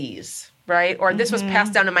disease, right? Or this was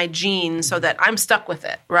passed down to my genes so that I'm stuck with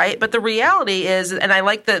it, right? But the reality is, and I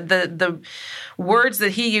like the words that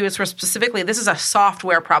he used for specifically, this is a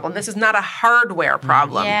software problem. This is not a hardware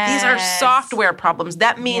problem. Yes. These are software problems.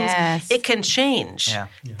 That means it can change. Yeah.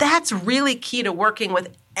 That's really key to working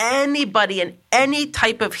with anybody in any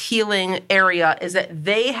type of healing area, is that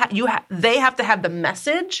they have to have the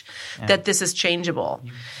message that this is changeable.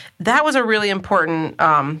 That was a really important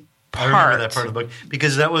part. I remember that part of the book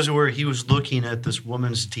because that was where he was looking at this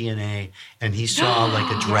woman's DNA and he saw like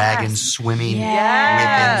a dragon swimming within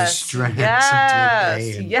the strands of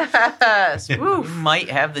DNA. Yes. You might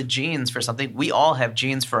have the genes for something. We all have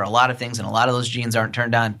genes for a lot of things, and a lot of those genes aren't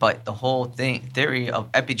turned on. But the whole theory of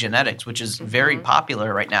epigenetics, which is very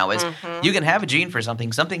popular right now, is you can have a gene for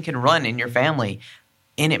something. Something can run in your family,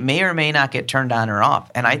 and it may or may not get turned on or off.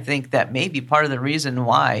 And I think that may be part of the reason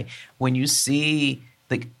why when you see –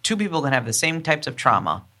 like two people can have the same types of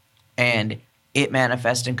trauma, and it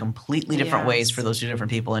manifests in completely different ways for those two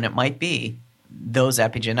different people. And it might be those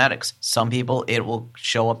epigenetics. Some people it will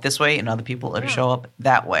show up this way, and other people it'll show up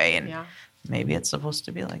that way. And maybe it's supposed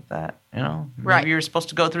to be like that. Maybe you're supposed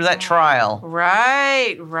to go through that trial.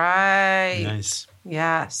 Right. Nice.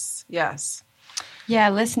 Yes. Yeah,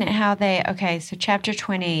 listen at how so chapter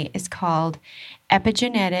 20 is called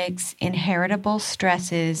epigenetics, inheritable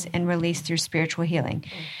stresses, and release through spiritual healing.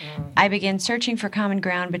 I began searching for common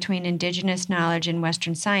ground between indigenous knowledge and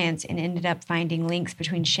Western science and ended up finding links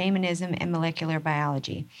between shamanism and molecular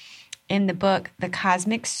biology. In the book, The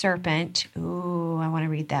Cosmic Serpent, ooh, I want to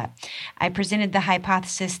read that, I presented the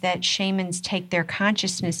hypothesis that shamans take their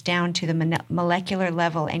consciousness down to the molecular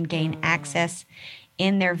level and gain access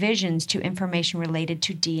in their visions to information related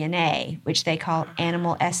to DNA, which they call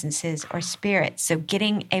animal essences or spirits. So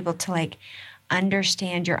getting able to like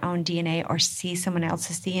understand your own DNA or see someone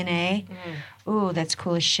else's DNA, ooh, that's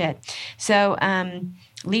cool as shit. So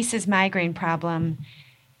Lisa's migraine problem,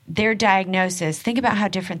 their diagnosis, think about how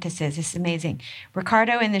different this is. This is amazing.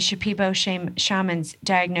 Ricardo and the Shipibo shamans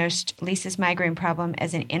diagnosed Lisa's migraine problem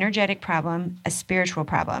as an energetic problem, a spiritual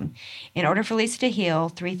problem. In order for Lisa to heal,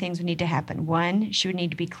 3 things would need to happen. 1, she would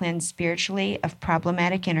need to be cleansed spiritually of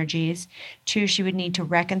problematic energies. 2, she would need to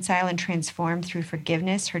reconcile and transform through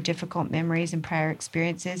forgiveness her difficult memories and prior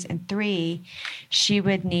experiences. And 3, she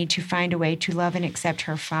would need to find a way to love and accept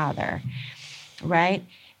her father, right?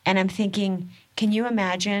 And I'm thinking, can you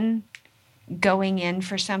imagine going in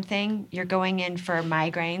for something? You're going in for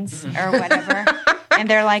migraines or whatever, and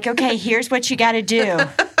they're like, okay, here's what you got to do.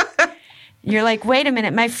 You're like, wait a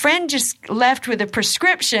minute, my friend just left with a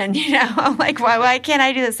prescription, you know? I'm like, why can't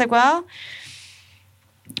I do this? Like, well,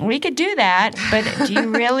 we could do that, but do you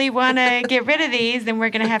really want to get rid of these? Then we're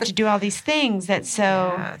going to have to do all these things. That's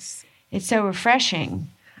so, It's so refreshing.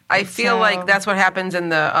 I feel like that's what happens in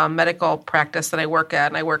the medical practice that I work at,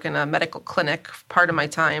 and I work in a medical clinic part of my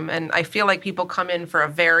time, and I feel like people come in for a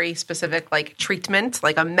very specific, like, treatment,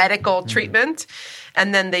 like a medical treatment,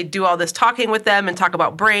 and then they do all this talking with them and talk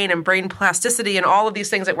about brain and brain plasticity and all of these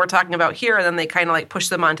things that we're talking about here, and then they kind of, like, push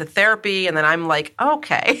them onto therapy, and then I'm like,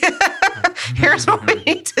 okay, here's what we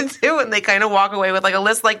need to do, and they kind of walk away with, like, a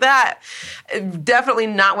list like that. Definitely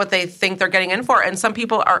not what they think they're getting in for, and some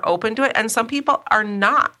people are open to it, and some people are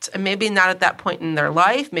not. And maybe not at that point in their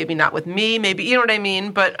life, maybe not with me, maybe, you know what I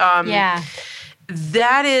mean? But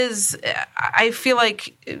that is, I feel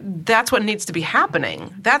like that's what needs to be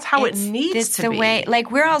happening. That's how it needs it's to the be. Way, like,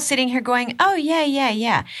 we're all sitting here going, oh,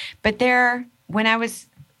 yeah. But when I was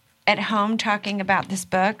at home talking about this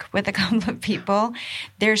book with a couple of people,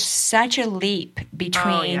 there's such a leap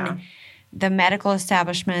between the medical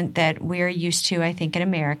establishment that we're used to, I think, in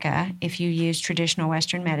America, if you use traditional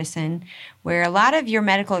Western medicine, where a lot of your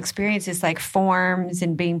medical experience is like forms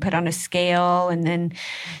and being put on a scale and then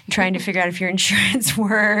trying to figure out if your insurance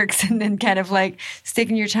works and then kind of like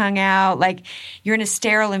sticking your tongue out. Like, you're in a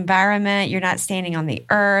sterile environment. You're not standing on the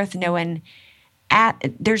earth.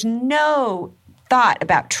 There's no thought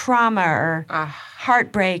about trauma or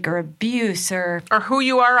heartbreak or abuse or who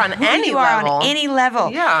you are on any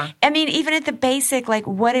level. Yeah. I mean, even at the basic, like,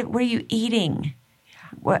 what are you eating?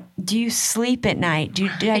 What do you sleep at night? Do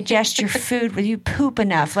you digest your food? Will you poop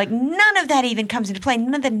enough? Like, none of that even comes into play.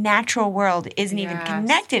 None of the natural world isn't even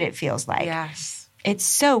connected, it feels like. Yes. It's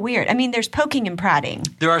so weird. I mean, there's poking and prodding.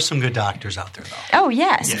 There are some good doctors out there, though. Oh,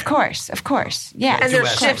 yes, of course. Yeah. And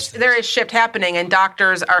there is shift happening, and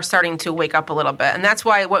doctors are starting to wake up a little bit. And that's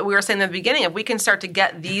why what we were saying in the beginning, if we can start to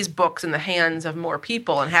get these books in the hands of more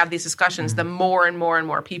people and have these discussions, the more and more and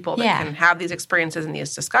more people that can have these experiences and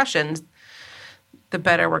these discussions, the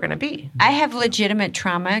better we're going to be. I have legitimate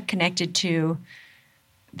trauma connected to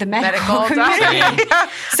the medical community.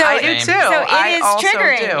 So I do too. So it is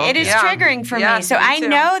triggering. Do. It is triggering for me. So I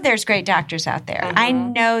know there's great doctors out there. I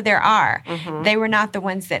know there are. They were not the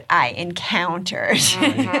ones that I encountered.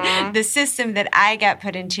 The system that I got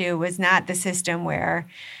put into was not the system where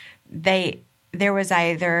there was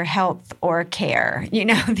either health or care. You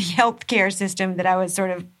know, the health care system that I was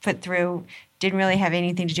sort of put through didn't really have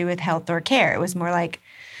anything to do with health or care. It was more like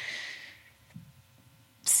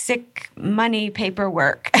sick money,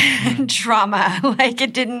 paperwork, trauma. Like,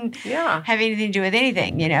 it didn't have anything to do with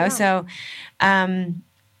anything, you know? So, and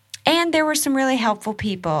there were some really helpful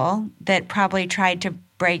people that probably tried to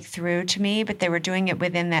break through to me, but they were doing it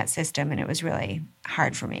within that system, and it was really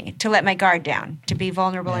hard for me to let my guard down, to be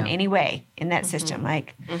vulnerable in any way in that system.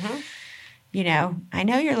 Like, you know, I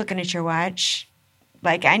know you're looking at your watch.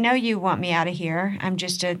 Like, I know you want me out of here. I'm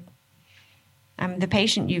the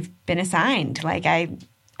patient you've been assigned. Like,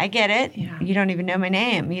 I get it. Yeah. You don't even know my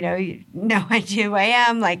name. You know, you know I do who I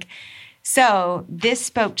am. Like, so this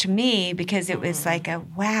spoke to me because it was like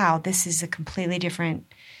wow, this is a completely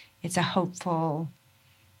different, it's a hopeful,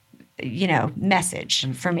 you know,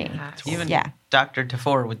 message for me. Even Dr.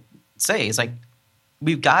 Tafur would say, it's like,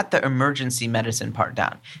 we've got the emergency medicine part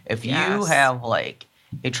down. If you have like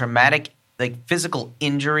a traumatic like physical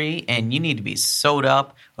injury and you need to be sewed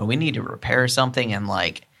up or we need to repair something, and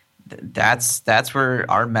like that's where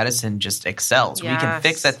our medicine just excels. Yes. We can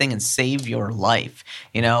fix that thing and save your life,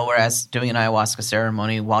 whereas doing an ayahuasca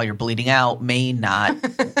ceremony while you're bleeding out may not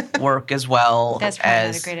work as well. That's probably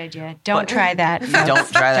as not a great idea. Don't try that. folks. Don't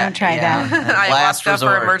try that. Don't try Yeah. that. Last Ayahuasca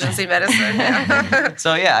resort. for emergency medicine. Yeah.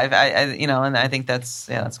 So yeah, and I think that's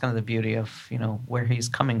kind of the beauty of where he's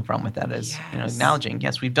coming from with that is acknowledging,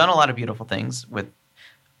 yes, we've done a lot of beautiful things with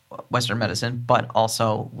Western medicine, but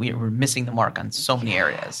also we're missing the mark on so many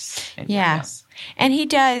areas. And, Yeah. And he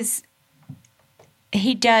does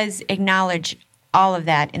acknowledge all of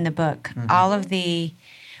that in the book. All of the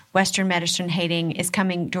Western medicine hating is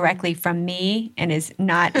coming directly from me and is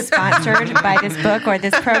not sponsored by this book or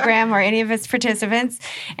this program or any of its participants,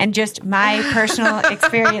 and just my personal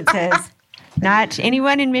experiences. Not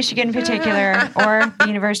anyone in Michigan in particular or the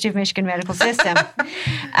University of Michigan medical system.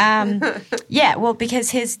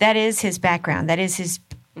 Because that is his background. That is his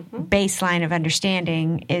baseline of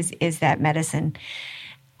understanding is that medicine.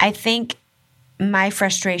 I think my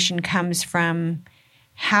frustration comes from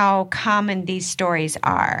how common these stories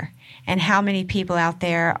are and how many people out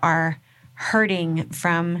there are hurting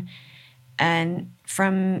from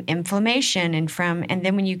inflammation and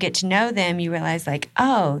then when you get to know them, you realize like,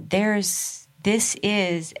 oh, this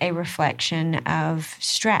is a reflection of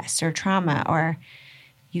stress or trauma, or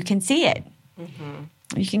you can see it.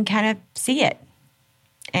 You can kind of see it.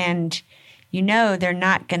 And they're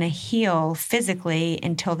not going to heal physically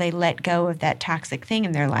until they let go of that toxic thing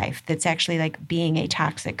in their life that's actually like being a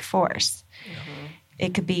toxic force.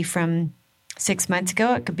 It could be from 6 months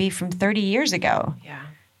ago. It could be from 30 years ago. Yeah.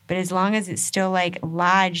 But as long as it's still like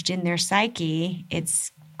lodged in their psyche,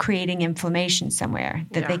 it's creating inflammation somewhere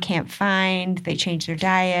that they can't find. They change their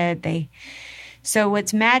diet. So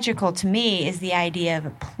what's magical to me is the idea of a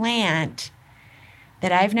plant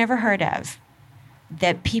that I've never heard of,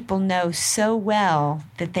 that people know so well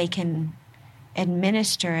that they can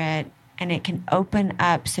administer it and it can open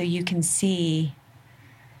up so you can see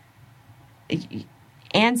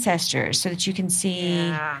ancestors, so that you can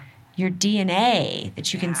see your DNA,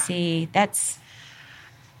 that you can see.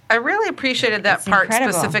 I really appreciated that part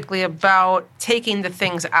incredible. Specifically about taking the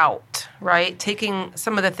things out, right? Taking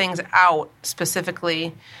some of the things out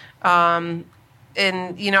specifically. Jim,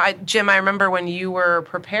 I remember when you were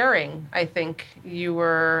preparing, I think you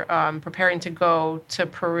were preparing to go to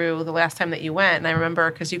Peru the last time that you went. And I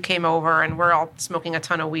remember because you came over and we're all smoking a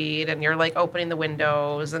ton of weed and you're like opening the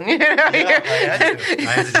windows. And, I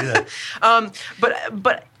had to do that.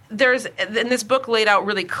 But there's, in this book laid out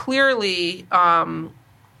really clearly,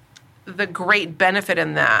 the great benefit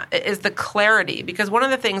in that is the clarity. Because one of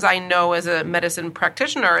the things I know as a medicine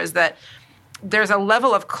practitioner is that there's a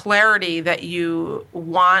level of clarity that you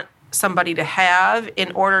want somebody to have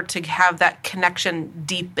in order to have that connection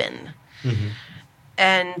deepen.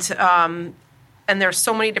 And there's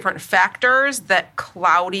so many different factors that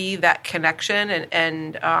cloudy that connection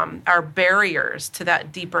and are barriers to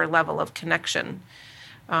that deeper level of connection.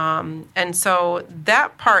 And so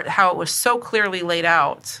that part, how it was so clearly laid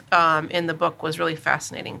out in the book, was really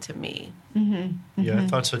fascinating to me. Yeah, I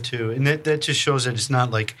thought so too. And that just shows that it's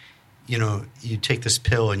not like, you take this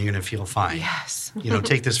pill and you're going to feel fine. Yes.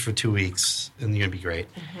 Take this for 2 weeks and you're going to be great.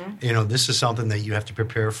 This is something that you have to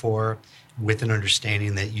prepare for with an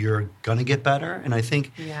understanding that you're going to get better. And I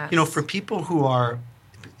think, for people who are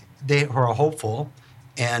hopeful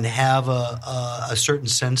and have a certain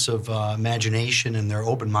sense of imagination and they're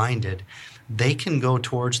open-minded, they can go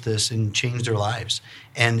towards this and change their lives.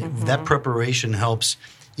 And that preparation helps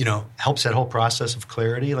that whole process of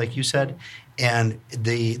clarity, like you said, and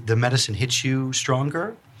the medicine hits you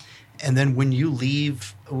stronger. And then when you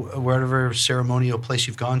leave wherever ceremonial place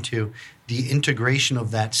you've gone to, the integration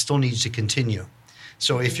of that still needs to continue.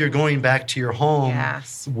 So if you're going back to your home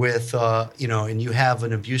with, and you have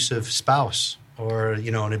an abusive spouse or,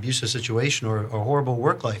 an abusive situation or a horrible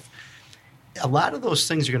work life, a lot of those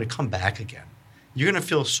things are going to come back again. You're going to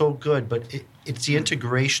feel so good, but it's the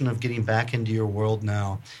integration of getting back into your world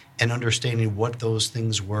now and understanding what those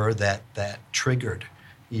things were that triggered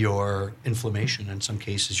your inflammation, in some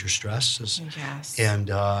cases your stress. And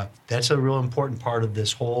that's a real important part of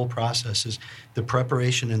this whole process is the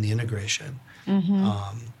preparation and the integration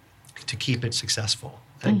to keep it successful.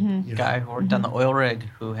 And, Guy who worked on the oil rig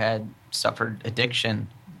who had suffered addiction.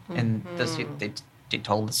 And they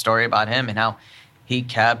told the story about him and how he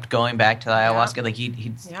kept going back to the ayahuasca. Yeah. Like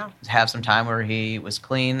he'd have some time where he was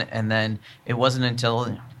clean, and then it wasn't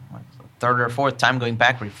until third or fourth time going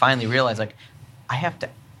back where he finally realized, like, I have to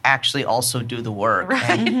actually also do the work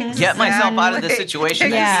and get myself out of the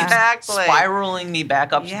situation Yeah. that keeps spiraling me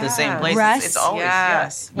back up to the same place. Rust? It's always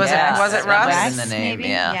Yes. Was it that's Rust? Rust in the name? maybe?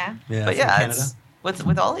 Yeah. Yeah, But from yeah, Canada. it's,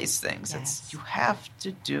 with all these things, Yes. it's you have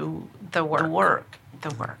to do The work. The work. The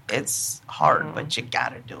work. It's hard, but you got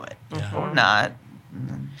to do it. Yeah. Or not.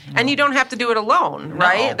 And you don't have to do it alone,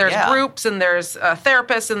 right? There's yeah. groups and there's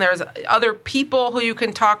therapists and there's other people who you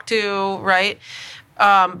can talk to, right?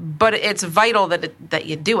 But it's vital that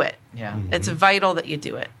you do it. Yeah. It's vital that you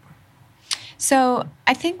do it. So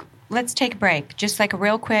I think let's take a break, just like a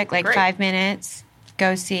real quick, like Great. 5 minutes.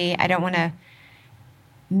 Go see. I don't want to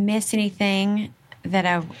miss anything that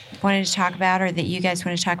I wanted to talk about or that you guys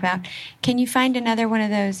want to talk about. Can you find another one of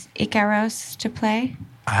those Ikaros to play?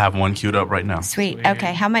 I have one queued up right now. Sweet.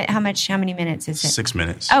 Okay. How many minutes is it? 6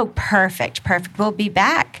 minutes. Oh, perfect. Perfect. We'll be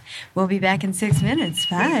back. We'll be back in 6 minutes.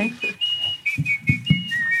 Bye.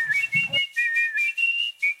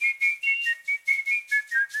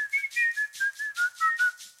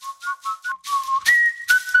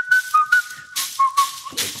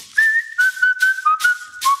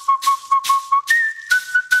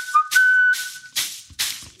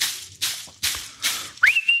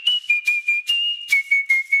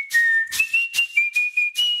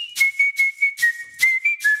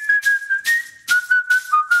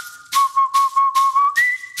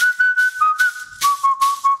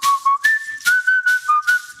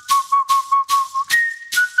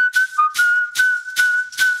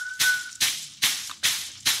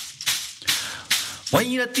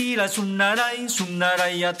 Wairatira sunarai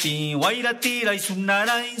sunarayati Wairatira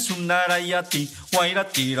sunarai sunarayati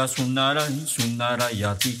Wairatira sunarai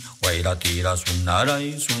sunarayati Wairatira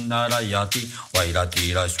sunarai sunarayati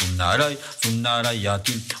Wairatira sunarai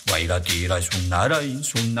sunarayati Wairatira sunarai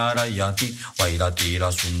sunarayati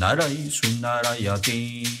Wairatira sunarai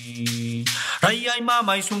sunarayati Rayai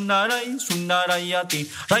mamai sunarai sunarayati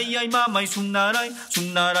Rayai mamai sunarai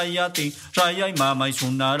sunarayati Rayai mamai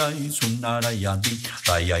sunarai sunarayati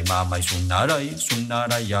Rayai mamai sunarai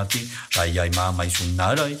sunarayati Rayai mamai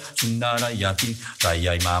sunarai sunarayati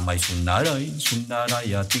Rayai mamai sunarai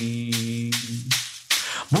sunarayati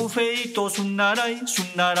Bufeito sunarai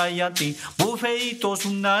sunarayati Bufeito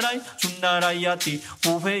sunarai sunarayati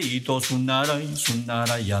Bufeito sunarai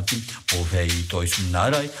sunarayati Bufeito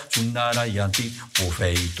sunarai sunarayati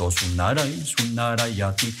Bufeito sunarai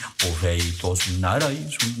sunarayati Bufeito sunarai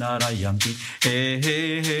sunarayati He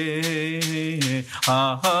he he he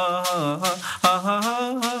ha ha ha ha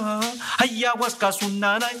ha Ayahuasca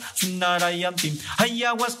sunarai sunarayati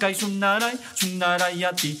Ayahuasca sunarai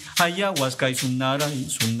sunarayati Ayahuasca sunarai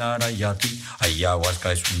sunarayati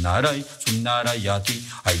Ayahuasca sunarai sunarayati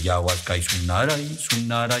Ayahuasca sunarai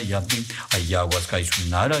sunarayati Ayahuasca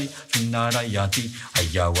sunarai sunarayati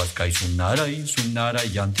Ayahuasca sunarai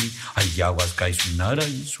sunarayati Ayahuasca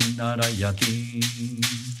sunarai sunarayati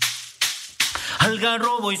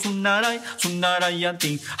Algarrobo y sunarai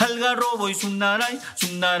sunarayati Algarrobo y sunarai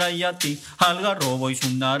sunarayati Algarrobo y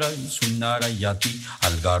sunarai sunarayati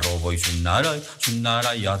Algarrobo y sunarai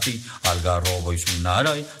sunarayati Algarrobo y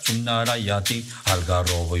sunarai sunarayati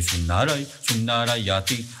Algarrobo y sunarai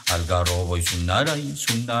sunarayati Algarrobo y sunarai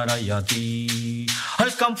sunarayati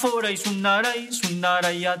Alcanfora y sunarai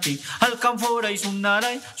sunarayati Alcanfora y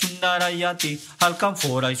sunarai sunarayati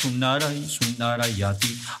Alcanfora y sunarai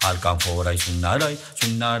sunarayati Alcanfora y sunarai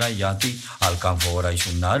sunarayati Alcanfora y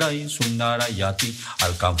sunarai sunarayati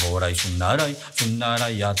Alcanfora y sunarai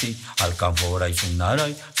sunarayati Alcanfora y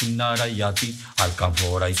sunarai sunarayati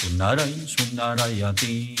Alcanfora y sunarai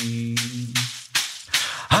sunarayati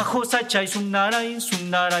Ajosachai sunarai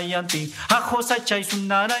sunarayanti Ajosachai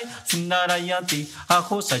sunarai sunarayanti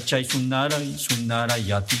Ajosachai sunarai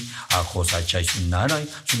sunarayati Ajosachai sunarai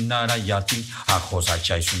sunarayati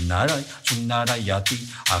Ajosachai sunarai sunarayati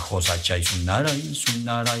Ajosachai sunarai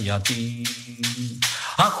sunarayati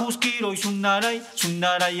Ajuskiro y sunarai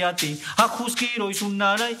sunarayati Ajuskiro y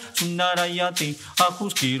sunarai sunarayati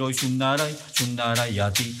Ajuskiro y sunarai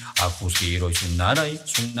sunarayati Ajuskiro y sunarai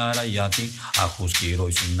sunarayati Ajuskiro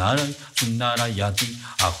y sunarai sunarayati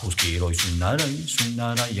Ajuskiro y sunarai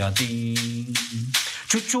sunarayati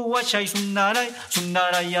Chuchuachai sunarai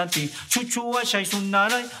sunarayati Chuchuachai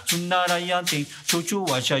sunarai sunarayati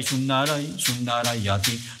Chuchuachai sunarai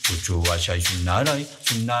sunarayati Chuchuachai sunarai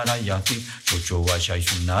sunarayati Chuchuachai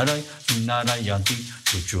sunarai sunarayati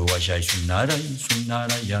chuchu washai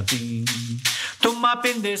sunarayati. Toma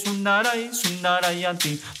pende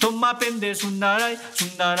sunarayati. Toma pende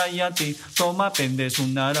sunarayati. Toma pende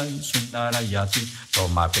sunarayati.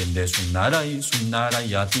 Toma pende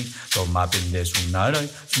sunarayati. Toma pende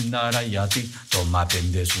sunarayati. Toma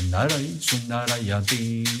pende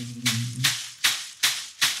sunarayati.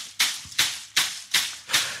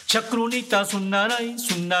 Chakrunita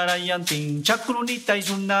sunarayanti, chakrunita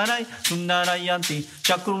sunarayanti,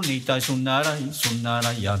 chakrunita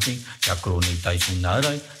sunarayanti, chakrunita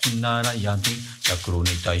sunarayanti,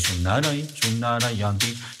 chakrunita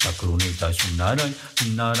sunarayanti, chakrunita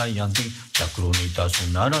sunarayanti, chakrunita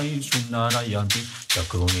sunarayanti,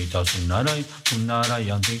 chakrunita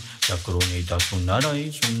sunarayanti, chakrunita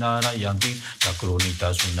sunarayanti,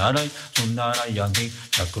 chakrunita sunarayanti,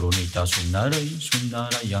 chakrunita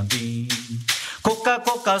sunarayanti. Coca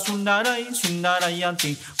Coca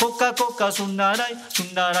sunarayanti, Coca Coca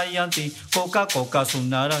sunarayanti, Coca Coca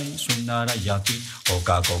sunarayanti,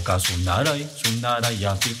 Coca Coca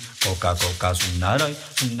sunarayanti, Coca Coca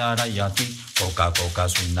sunarayanti, Coca Coca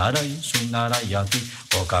sunarayanti,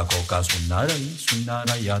 Coca Coca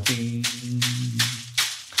sunarayanti.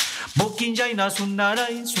 Mokinjaina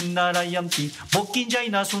sunarayanti,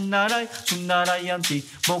 Mokinjaina sunarayanti,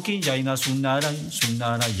 Mokinjaina sunarayanti,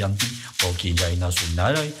 Mokinjaina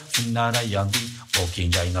sunarayanti,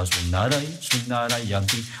 Mokinjaina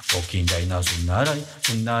sunarayanti, Mokinjaina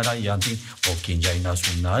sunarayanti, Mokinjaina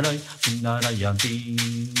sunarayanti.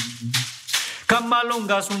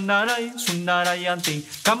 Kamalunga sunarayanti,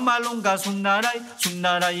 Kamalunga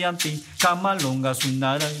sunarayanti, Kamalunga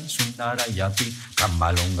sunarayanti,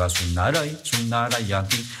 Kamalunga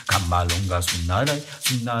sunarayanti, Kamalunga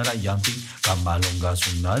sunarayanti, Kamalunga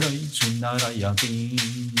sunarayanti.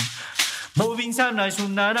 Moving sanai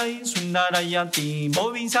sunarayanti,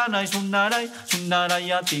 moving sanai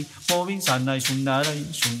sunarayanti, moving sanai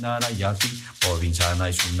sunarayanti, moving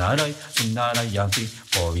sanai sunarayanti,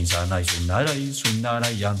 moving sanai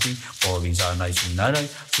sunarayanti, moving sanai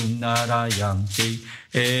sunarayanti.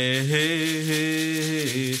 Hey hey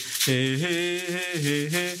hey hey hey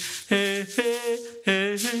hey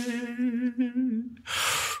hey.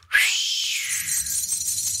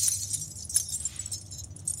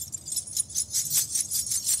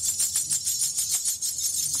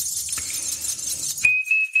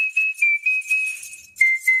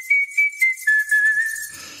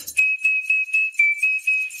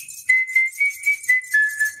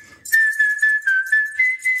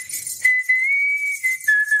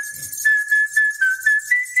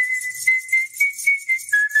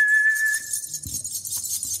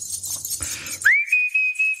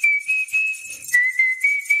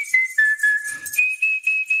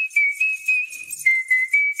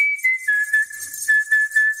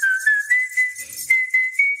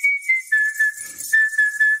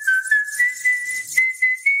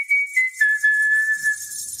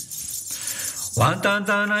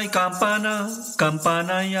 Wantantanai kampana,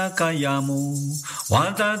 kampana ya kayamu.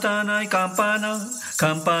 Wantantanai kampana,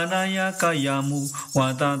 kampana ya kayamu.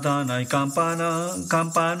 Wantantanai kampana,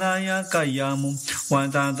 kampana ya kayamu.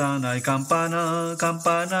 Wantantanai kampana,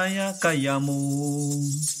 kampana ya kayamu.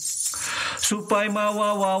 Supai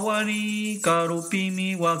mawa wawani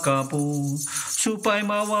karupimi wakapu. Supai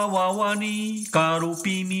mawa wawani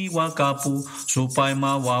karupimi wakapu. Supai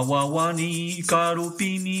mawa wawani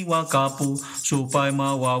karupimi wakapu. Supai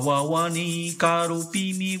mawa wawani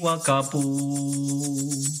karupimi wakapu.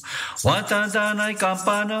 Watantanai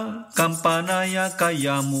kampana, kampana ya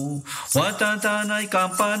kayamu. Watantanai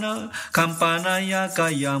kampana, kampana ya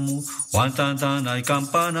kayamu. Watantanai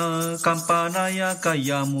kampana, kampana ya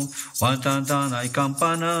kayamu. Watantanai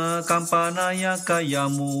kampana, kampana ya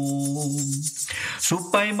kayamu.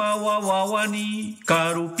 Supai mawa wawani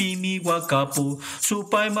karupimi wakapu.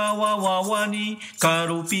 Supai mawa wawani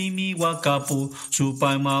karupimi wakapu.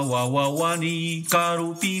 Supai mawa wawani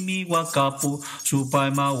karupimi wakapu.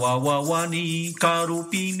 Supai mawa wawani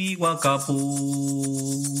karupimi wakapu.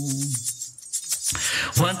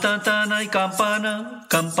 Wantantanai kampana,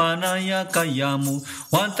 kampana ya kayamu.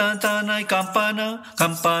 Wantantanai kampana,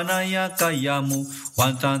 kampana ya kayamu.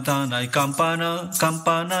 Wantantanai kampana,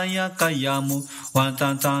 kampana ya kayamu.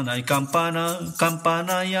 Wantantanai kampana,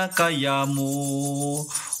 kampana ya kayamu.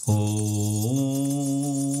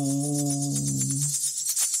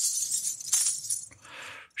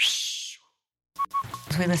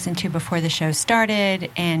 We listened to before the show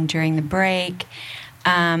started and during the break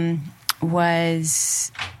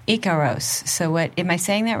was Icaros. So what, am I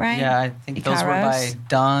saying that right? Yeah, I think those were by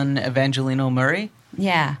Don Evangelino Murray.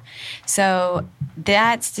 Yeah. So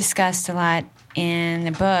that's discussed a lot in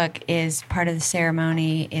the book is part of the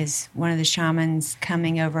ceremony is one of the shamans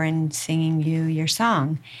coming over and singing you your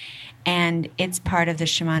song. And it's part of the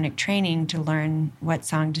shamanic training to learn what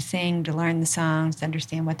song to sing, to learn the songs, to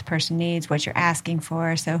understand what the person needs, what you're asking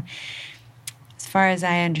for. So as far as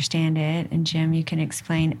I understand it, and Jim, you can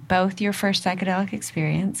explain both your first psychedelic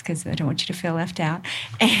experience, because I don't want you to feel left out,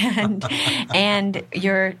 and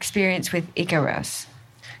your experience with Icaros.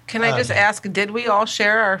 Can I just ask, did we all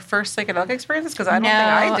share our first psychedelic experiences? Because I don't think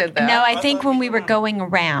I did that. No, I think when we were going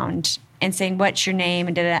around and saying, what's your name,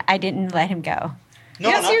 and I didn't let him go. No,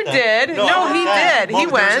 yes, not you that. did. No, he did. He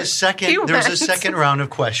went. There's a second round of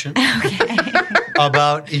questions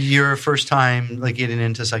about your first time like getting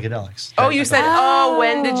into psychedelics. Oh, you said,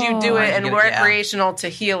 when did you do it, and recreational to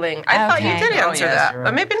healing? I thought you did answer that,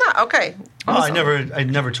 but maybe not. Okay. Awesome. I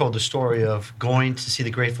never told the story of going to see the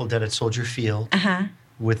Grateful Dead at Soldier Field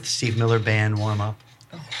with Steve Miller Band warm up,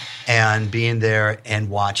 and being there and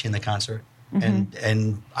watching the concert.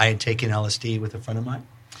 And I had taken LSD with a friend of mine.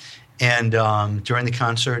 And during the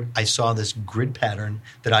concert, I saw this grid pattern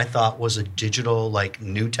that I thought was a digital, like,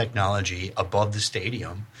 new technology above the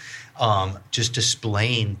stadium, just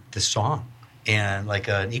displaying the song and like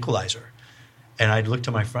an equalizer. And I looked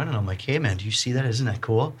at my friend and I'm like, hey, man, do you see that? Isn't that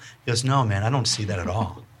cool? He goes, no, man, I don't see that at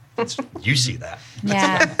all. You see that.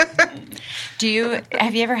 Yeah.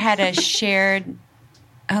 Have you ever had a shared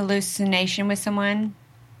hallucination with someone?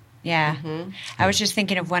 Yeah. I was just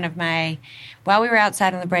thinking of while we were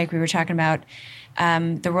outside on the break, we were talking about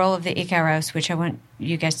the role of the Icaros, which I want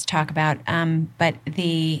you guys to talk about, and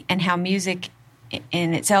how music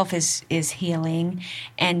in itself is healing,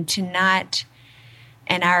 and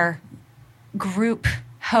our group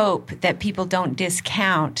hope that people don't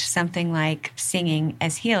discount something like singing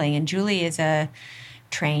as healing. And Julie is a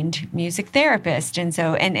trained music therapist, and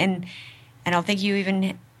so and I don't think you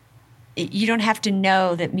don't have to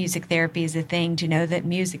know that music therapy is a thing to know that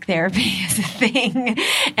music therapy is a thing,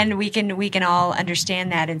 and we can all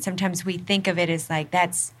understand that. And sometimes we think of it as like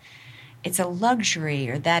it's a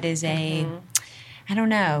luxury, or that is a I don't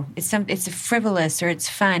know. It's a frivolous, or it's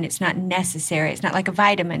fun. It's not necessary. It's not like a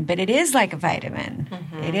vitamin, but it is like a vitamin.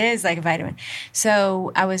 It is like a vitamin.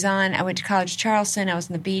 So I went to college at Charleston. I was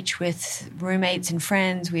on the beach with roommates and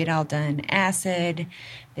friends. We had all done acid.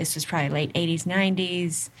 This was probably late 80s,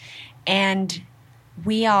 90s. And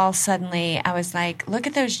we all suddenly, I was like, look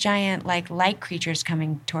at those giant, like, light creatures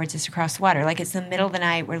coming towards us across the water. Like, it's the middle of the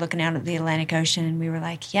night. We're looking out at the Atlantic Ocean, and we were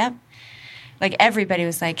like, yep. Like, everybody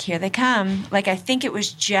was like, here they come. Like, I think it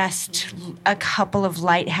was just a couple of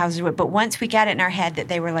lighthouses. But once we got it in our head that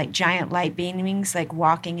they were like giant light beamings, like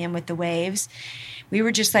walking in with the waves, we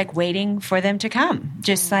were just like waiting for them to come.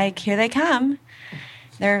 Just like, here they come.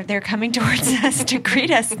 They're coming towards us to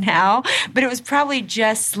greet us now. But it was probably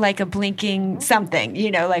just like a blinking something,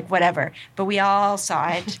 like whatever. But we all saw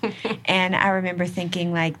it. And I remember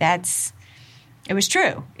thinking, like, it was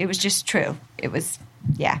true. It was just true. It was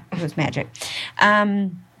magic.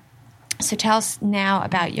 So tell us now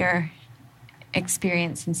about your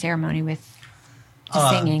experience in ceremony with the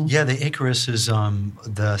singing. Yeah, the Icarus is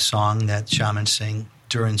the song that shamans sing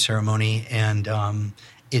during ceremony, and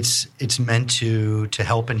it's meant to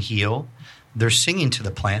help and heal. They're singing to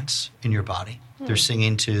the plants in your body. They're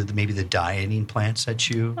singing to maybe the dieting plants that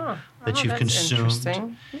you've consumed.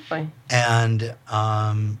 Interesting. Really? And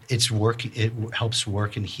it helps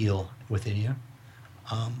work and heal within you.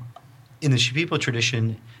 In the Shipibo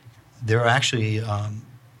tradition, there are actually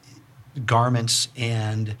garments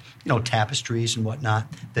and tapestries and whatnot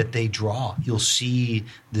that they draw. You'll see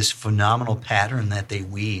this phenomenal pattern that they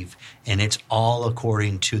weave, and it's all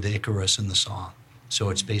according to the Icarus in the song. So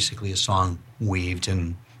it's basically a song weaved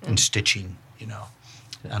and stitching,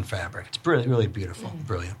 on fabric. It's really, really beautiful,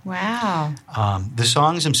 brilliant. Wow. The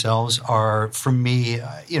songs themselves are, for me,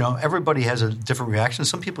 everybody has a different reaction.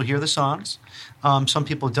 Some people hear the songs, some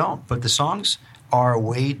people don't. But the songs are a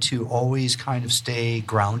way to always kind of stay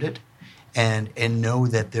grounded and know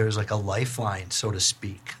that there's like a lifeline, so to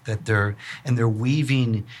speak. That they're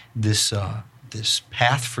weaving this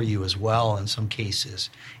path for you as well in some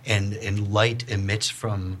cases, and light emits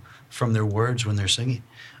from their words when they're singing.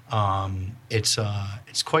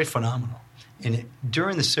 It's quite phenomenal. And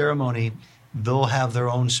during the ceremony, they'll have their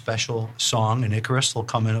own special song, and Icarus will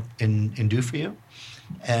come in and do for you.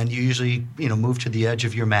 And you usually, move to the edge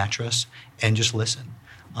of your mattress and just listen.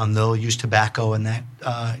 They'll use tobacco in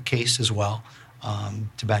that case as well.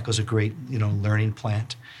 Tobacco is a great, learning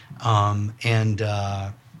plant.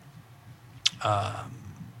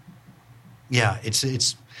 Yeah,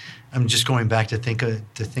 it's. I'm just going back to think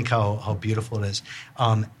how beautiful it is.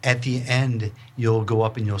 At the end, you'll go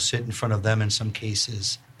up and you'll sit in front of them in some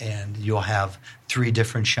cases, and you'll have 3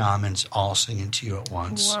 different shamans all singing to you at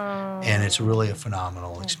once. Wow. And it's really a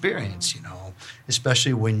phenomenal experience,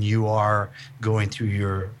 especially when you are going through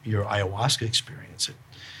your ayahuasca experience.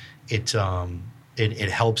 It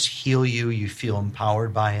helps heal you. You feel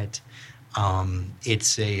empowered by it.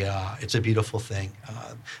 It's a beautiful thing.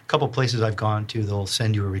 A couple places I've gone to, they'll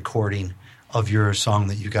send you a recording of your song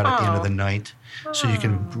that you got at the end of the night, so you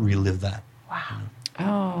can relive that. Wow.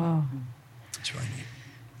 Oh. It's really neat.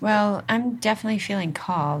 Well, I'm definitely feeling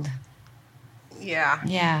called. Yeah.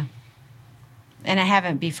 Yeah. And I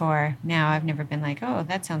haven't before. Now I've never been like, oh,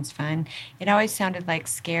 that sounds fun. It always sounded like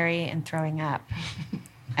scary and throwing up.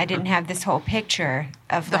 I didn't have this whole picture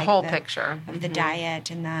of The like whole picture. of the diet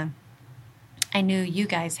and the. I knew you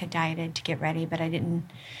guys had dieted to get ready, but I didn't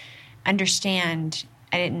understand.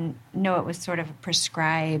 I didn't know it was sort of a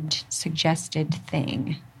prescribed, suggested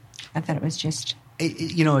thing. I thought it was just.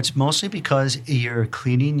 It's mostly because you're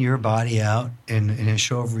cleaning your body out in a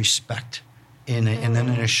show of respect, and then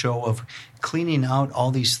in a show of cleaning out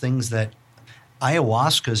all these things that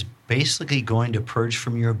ayahuasca is basically going to purge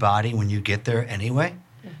from your body when you get there anyway.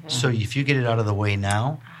 Mm-hmm. So if you get it out of the way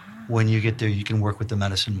now, when you get there, you can work with the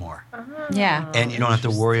medicine more. Yeah. And you don't have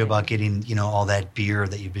to worry about getting, all that beer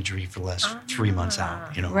that you've been drinking for the last 3 months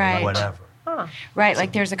out, Right. or whatever. Right,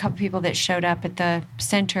 like there's a couple people that showed up at the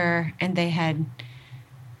center and they had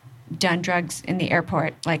done drugs in the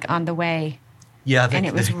airport, like on the way. Yeah, And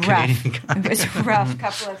it was rough. It was a rough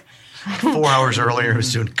couple of 4 hours earlier, I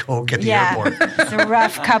was doing coke at the airport. It's a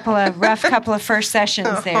rough couple of first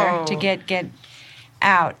sessions there to get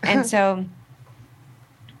out. And so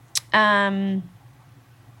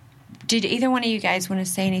did either one of you guys want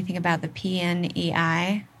to say anything about the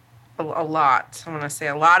PNEI? A lot. I want to say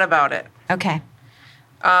a lot about it. Okay.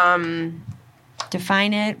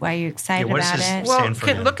 Define it. Why are you excited what does about this it? say? Well, for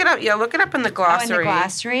him. look it up. Yeah, look it up in the Oh, in glossary. the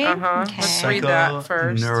glossary? Uh-huh. Okay. Let's read that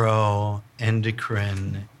first.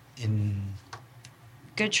 Neuroendocrine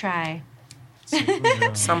Good try.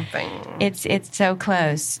 Something. It's so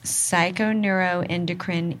close.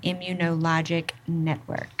 Psychoneuroendocrine Immunologic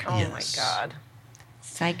Network. Oh Yes. my God.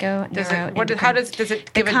 Psychoneuroendocrine. How does it the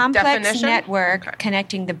give a complex definition? network Okay.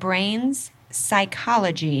 connecting the brain's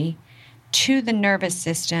psychology to the nervous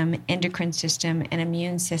system, endocrine system, and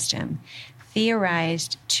immune system,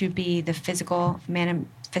 theorized to be the physical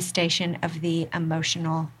manifestation of the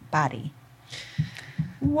emotional body.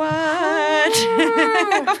 What?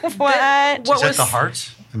 What? What Is that was the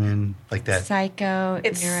heart? I mean, like that.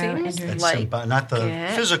 Psychoneuroendocrine. seems That's like- not the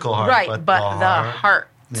Yeah. physical heart, right, but the heart.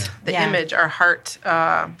 Yeah. The Yeah. image, our heart.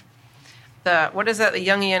 What is that? The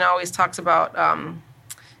Jungian always talks about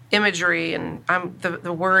imagery, and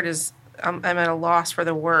the word is I'm at a loss for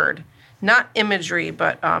the word. Not imagery,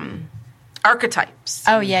 but archetypes.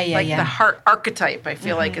 Oh, yeah. Like the heart archetype, I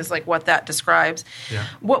feel like is like what that describes. Yeah.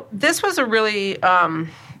 This was a really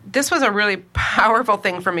powerful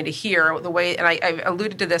thing for me to hear. The way, and I've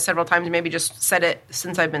alluded to this several times, maybe just said it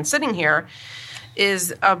since I've been sitting here,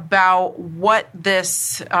 is about what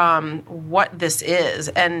this is,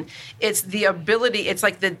 and it's the ability. It's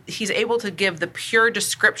like he's able to give the pure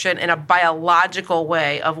description in a biological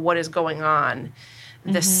way of what is going on.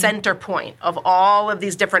 The center point of all of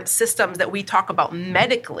these different systems that we talk about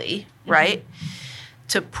medically, right?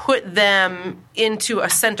 To put them into a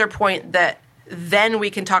center point that then we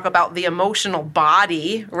can talk about the emotional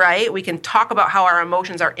body, right? We can talk about how our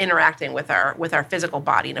emotions are interacting with our physical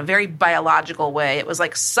body in a very biological way. It was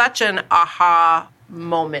like such an aha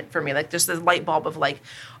moment for me, like just this light bulb of like,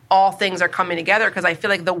 all things are coming together, because I feel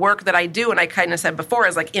like the work that I do, and I kind of said before,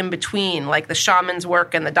 is like in between, like the shaman's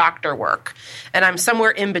work and the doctor work. And I'm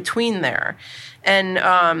somewhere in between there. And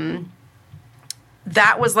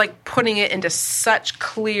that was like putting it into such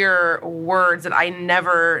clear words that I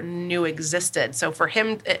never knew existed. So for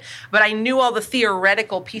him, but I knew all the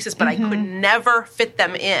theoretical pieces, but I could never fit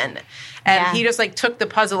them in. And he just like took the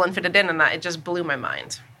puzzle and fit it in, and it just blew my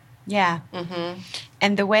mind. Yeah.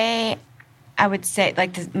 And the way I would say,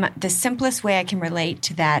 like the simplest way I can relate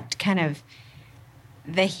to that kind of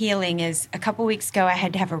the healing is a couple weeks ago I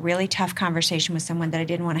had to have a really tough conversation with someone that I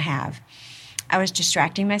didn't want to have. I was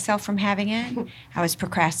distracting myself from having it. I was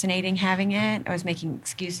procrastinating having it. I was making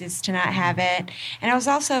excuses to not have it. And I was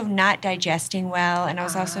also not digesting well, and I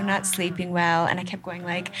was also not sleeping well. And I kept going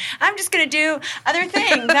like, I'm just going to do other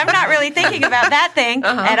things. I'm not really thinking about that thing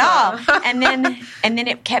at all. And then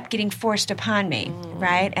it kept getting forced upon me,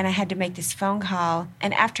 right? And I had to make this phone call.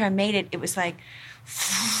 And after I made it, it was like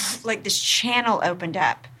this channel opened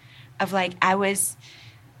up of like I was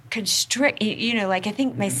constrict, like I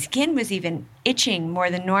think my skin was even itching more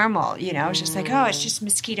than normal. I was just like, oh, it's just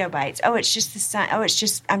mosquito bites. Oh, it's just the sun. Oh, it's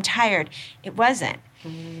just I'm tired. It wasn't.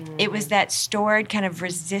 It was that stored kind of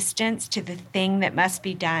resistance to the thing that must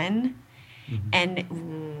be done,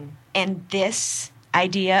 and this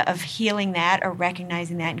idea of healing that or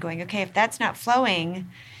recognizing that and going, okay, if that's not flowing,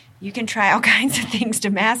 you can try all kinds of things to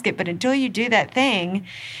mask it, but until you do that thing,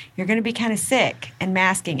 you're going to be kind of sick and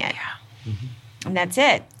masking it. And that's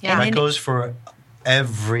it. Yeah. And That then- goes for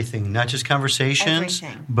everything, not just conversations,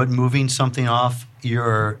 Everything. but moving something off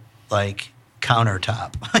your like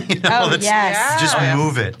countertop. Oh, that's- yes. Just Yeah.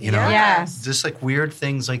 move it. Yeah. Just like weird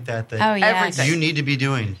things like that Oh, yes. Everything. you need to be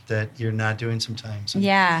doing that you're not doing sometimes.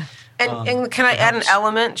 Yeah. And can I add an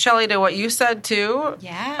element, Shelley, to what you said too?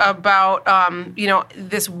 Yeah. About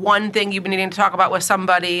this one thing you've been needing to talk about with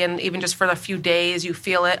somebody, and even just for a few days you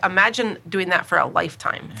feel it. Imagine doing that for a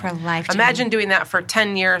lifetime. For a lifetime. Imagine doing that for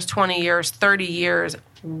 10 years, 20 years, 30 years.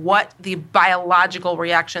 What the biological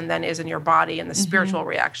reaction then is in your body, and the spiritual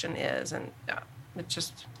reaction is, and it's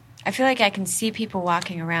just. I feel like I can see people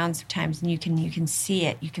walking around sometimes, and you can see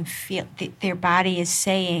it. You can feel their body is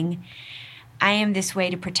saying, I am this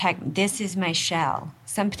way to protect. This is my shell.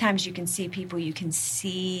 Sometimes you can see people. You can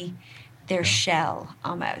see their shell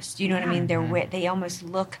almost. You know what I mean? They almost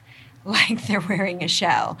look like they're wearing a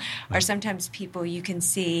shell. Or sometimes people you can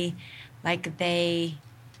see like they.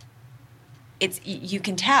 You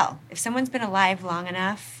can tell if someone's been alive long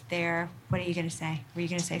enough. What are you going to say? Were you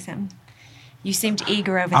going to say something? You seemed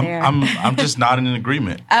eager over there. I'm just nodding in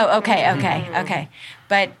agreement. Oh, okay.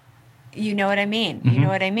 But you know what I mean. You know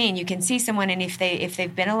what I mean. You can see someone, and if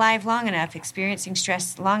they've been alive long enough, experiencing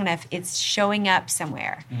stress long enough, it's showing up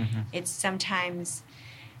somewhere. It's sometimes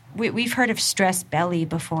we've heard of stress belly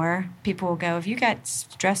before. People will go, if you got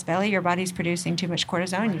stress belly, your body's producing too much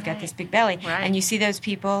cortisone. You've got this big belly, Right. and you see those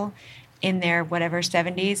people in their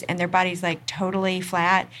 70s, and their body's like totally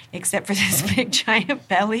flat except for this big giant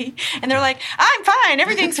belly, and they're like, I'm fine,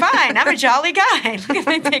 everything's fine, I'm a jolly guy, look at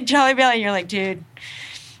my big jolly belly, and you're like, dude,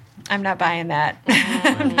 I'm not buying that.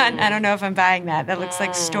 I don't know if I'm buying that. That looks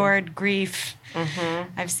like stored grief.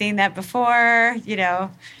 I've seen that before,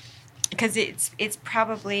 because it's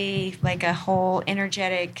probably like a whole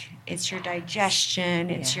energetic, it's your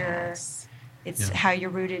digestion, it's it's how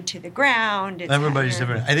you're rooted to the ground. It's how Everybody's you're-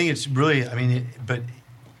 different. I think it's really, but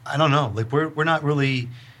I don't know. Like we're not really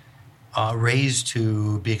raised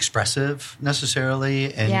to be expressive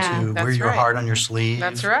necessarily, and Yeah. to wear That's your right. heart on your sleeve.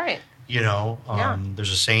 That's right. Yeah.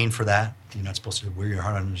 There's a saying for that. You're not supposed to wear your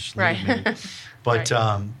heart on your sleeve. Right. Maybe. But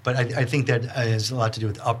Right. but I think that has a lot to do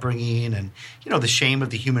with upbringing and the shame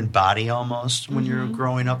of the human body almost when you're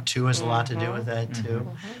growing up too has a lot to do with that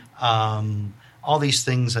too. All these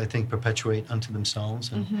things I think perpetuate unto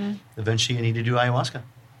themselves, and eventually you need to do ayahuasca.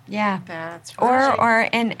 Yeah. That's right. Or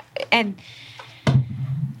and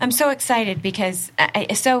I'm so excited because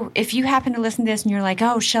so if you happen to listen to this and you're like,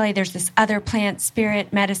 oh, Shelley, there's this other plant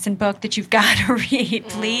spirit medicine book that you've got to read.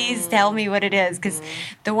 Please tell me what it is, because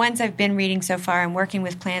the ones I've been reading so far, I'm working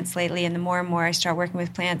with plants lately, and the more and more I start working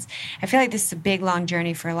with plants, I feel like this is a big, long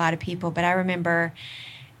journey for a lot of people. But I remember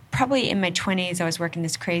probably in my 20s, I was working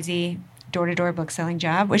this crazy door-to-door book selling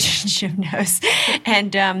job, which Jim knows.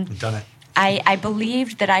 And I've done it. I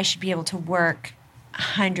believed that I should be able to work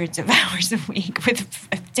hundreds of hours a week with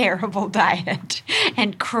a terrible diet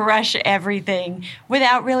and crush everything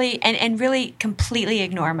without really and really completely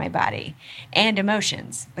ignore my body and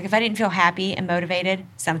emotions. Like if I didn't feel happy and motivated,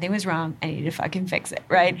 something was wrong. I needed to fucking fix it,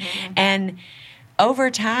 right? And over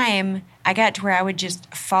time, I got to where I would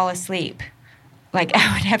just fall asleep. Like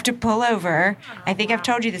I would have to pull over. I think I've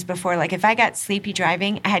told you this before. Like if I got sleepy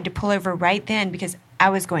driving, I had to pull over right then because I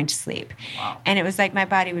was going to sleep. Wow. And it was like my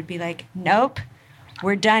body would be like, nope,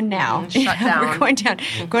 we're done now. Shut down. We're going down.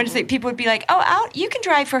 Going to sleep. People would be like, oh, you can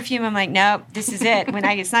drive for a few. I'm like, nope, this is it. When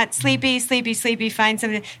it's not sleepy, find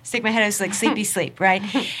something to stick my head. It's like sleepy sleep, right?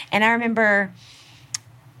 And I remember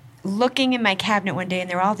looking in my cabinet one day, and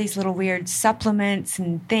there were all these little weird supplements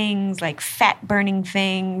and things, like fat-burning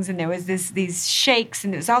things, and there was these shakes,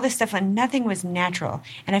 and there was all this stuff, and nothing was natural.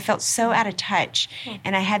 And I felt so out of touch.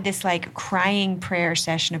 And I had this, like, crying prayer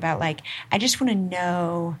session about, like, I just want to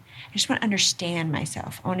know, I just want to understand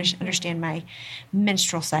myself. I want to understand my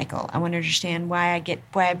menstrual cycle. I want to understand why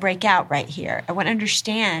I break out right here. I want to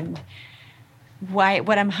understand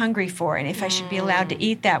what I'm hungry for, and if I should be allowed to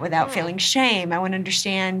eat that without feeling shame. I want to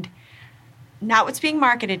understand not what's being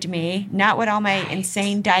marketed to me, not what all my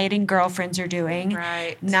insane dieting girlfriends are doing,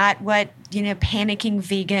 Right. not what panicking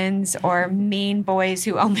vegans or mean boys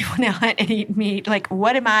who only want to hunt and eat meat. Like,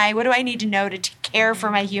 what am I? What do I need to know to care for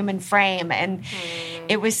my human frame. And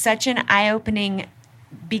it was such an eye-opening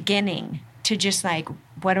beginning to just like,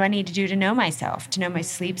 what do I need to do to know myself, to know my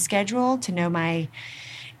sleep schedule, to know my,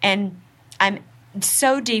 and I'm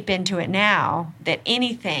so deep into it now that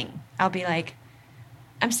anything, I'll be like,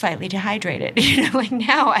 I'm slightly dehydrated. Like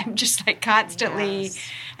now I'm just like constantly,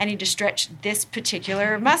 I need to stretch this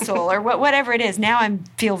particular muscle or whatever it is. Now I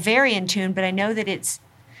feel very in tune, but I know that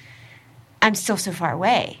I'm still so far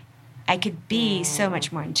away. I could be so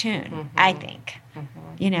much more in tune, I think,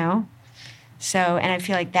 So, and I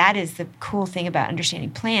feel like that is the cool thing about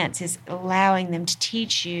understanding plants is allowing them to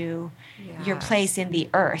teach you your place in the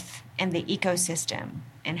earth and the ecosystem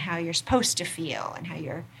and how you're supposed to feel and how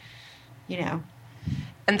you're,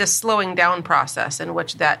 And the slowing down process in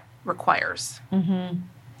which that requires. And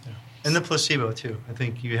the placebo, too. I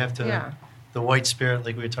think you have to, the white spirit,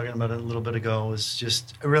 like we were talking about a little bit ago, is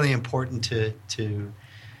just really important to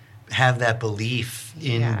have that belief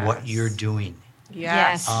in what you're doing.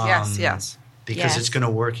 Yes. Yes. Because it's going to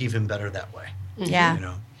work even better that way.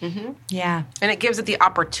 Yeah. Yeah. And it gives it the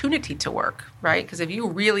opportunity to work, right? Because if you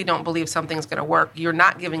really don't believe something's going to work, you're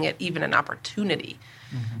not giving it even an opportunity,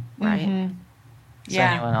 right? Does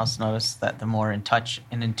anyone else notice that the more in touch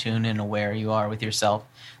and in tune and aware you are with yourself,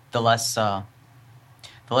 the less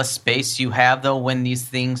space you have, though, when these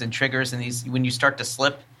things and triggers and when you start to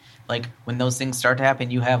slip, like when those things start to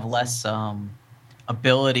happen, you have less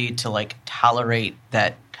ability to like tolerate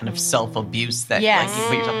that kind of self-abuse that like you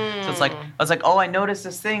put yourself. So it's like, I was like, oh, I noticed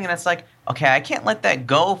this thing, and it's like, okay, I can't let that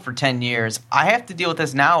go for 10 years. I have to deal with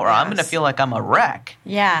this now, or I'm going to feel like I'm a wreck.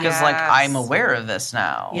 Yeah. Because like I'm aware of this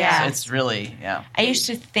now. Yeah. So it's really, I used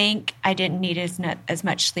to think I didn't need as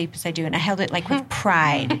much sleep as I do, and I held it like with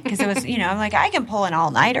pride because it was, I'm like, I can pull an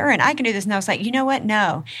all-nighter and I can do this. And I was like, you know what?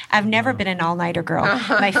 No, I've never been an all-nighter girl.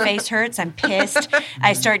 My face hurts. I'm pissed.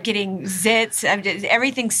 I start getting zits.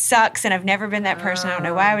 Everything sucks, and I've never been that person. I don't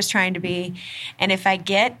know why I was trying to be. And if I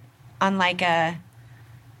get on like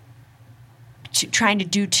trying to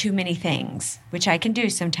do too many things, which I can do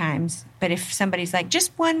sometimes. But if somebody's like,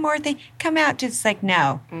 just one more thing, come out, just like,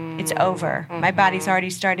 no, it's over. My body's already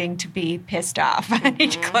starting to be pissed off. I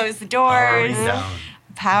need to close the doors.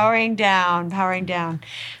 Powering down.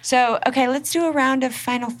 So, okay, let's do a round of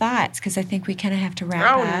final thoughts because I think we kind of have to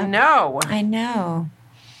wrap up. Oh, no. I know.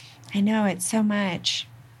 It's so much.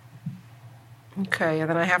 Okay, and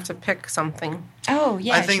then I have to pick something. Oh,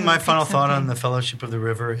 yeah. I think my final thought on the Fellowship of the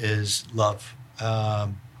River is love.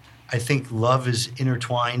 I think love is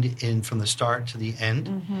intertwined in from the start to the end.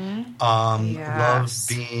 Love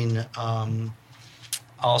being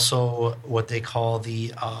also what they call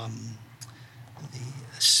the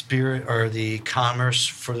spirit or the commerce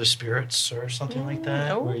for the spirits or something like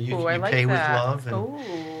that, where you like pay that. with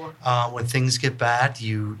love. And when things get bad,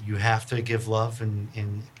 you have to give love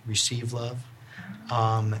and receive love.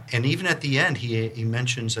 And even at the end, he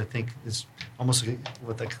mentions, I think it's almost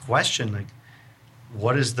with a question, like,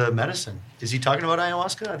 what is the medicine? Is he talking about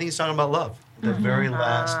ayahuasca? I think he's talking about love. The very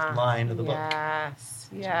last line of the book.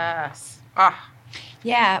 Yes.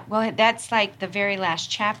 Yeah, well, that's like the very last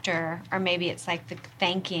chapter, or maybe it's like the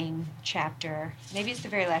thanking chapter. Maybe it's the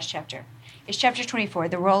very last chapter. It's chapter 24,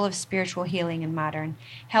 the role of spiritual healing in modern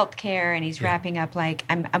healthcare, and he's wrapping up like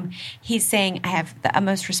he's saying, I have the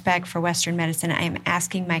utmost respect for Western medicine. I am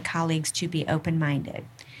asking my colleagues to be open-minded.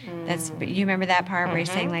 You remember that part where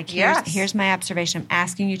he's saying like, here's my observation. I'm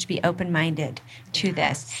asking you to be open-minded to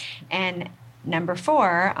this. And number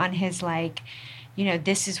 4 on his like,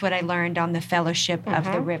 this is what I learned on the Fellowship of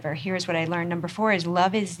the River. Here's what I learned. Number 4 is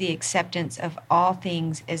love is the acceptance of all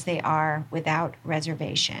things as they are without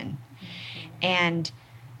reservation. And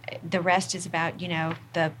the rest is about,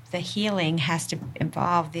 the healing has to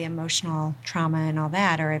involve the emotional trauma and all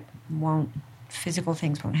that, or physical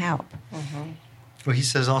things won't help. Well, he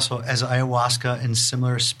says also, as ayahuasca and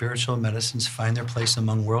similar spiritual medicines find their place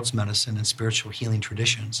among world's medicine and spiritual healing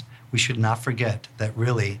traditions, we should not forget that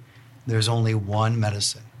really there's only one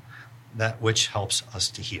medicine, that which helps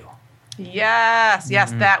us to heal. Yes,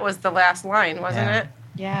 that was the last line, wasn't it?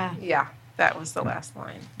 Yeah. Yeah, that was the last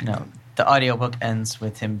line. No. The audiobook ends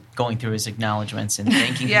with him going through his acknowledgments and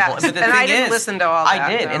thanking people. But the thing I didn't listen to all that.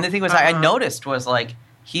 I did. Though. And the thing was, I noticed was like,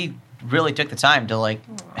 he really took the time to like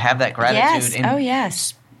have that gratitude and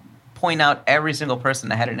point out every single person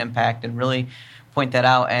that had an impact and really point that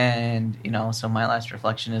out. And, so my last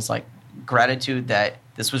reflection is like gratitude that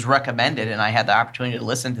this was recommended and I had the opportunity to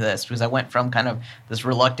listen to this, because I went from kind of this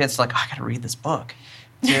reluctance, like, I got to read this book,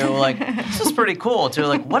 to like, this is pretty cool, to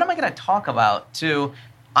like, what am I going to talk about, to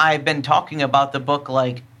I've been talking about the book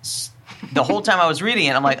like the whole time I was reading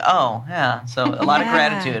it. I'm like, oh, yeah. So a lot of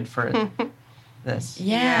gratitude for it. this.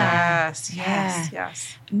 Yeah.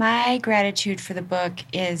 Yes. My gratitude for the book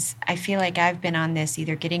is I feel like I've been on this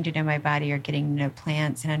either getting to know my body or getting to know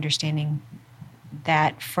plants and understanding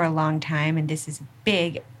that for a long time. And this is a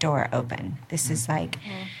big door open. This is like,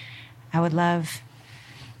 I would love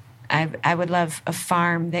a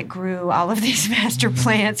farm that grew all of these master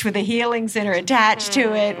plants with a healing center attached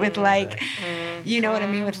to it, with like, you know what I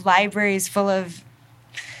mean, with libraries full of.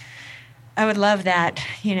 I would love that,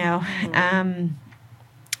 you know,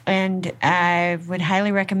 and I would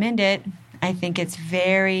highly recommend it. I think it's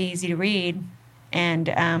very easy to read, and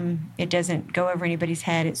it doesn't go over anybody's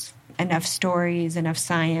head. It's enough stories, enough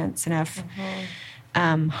science, enough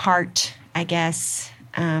heart, I guess.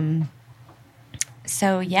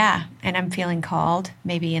 So, yeah, and I'm feeling called.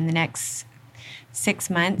 Maybe in the next 6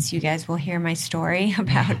 months, you guys will hear my story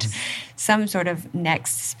about some sort of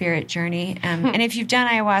next spirit journey. And if you've done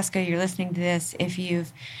ayahuasca, you're listening to this. If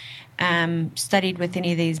you've studied with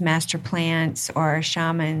any of these master plants or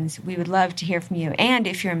shamans, we would love to hear from you. And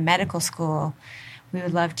if you're in medical school, we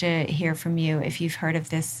would love to hear from you if you've heard of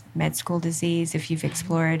this med school disease, if you've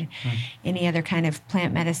explored any other kind of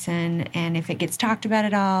plant medicine, and if it gets talked about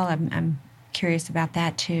at all. I'm curious about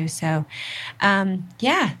that too. So,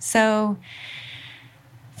 so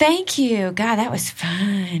thank you. God, that was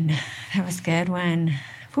fun. That was a good one.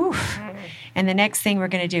 Whew. And the next thing we're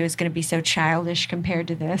going to do is going to be so childish compared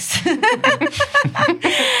to this.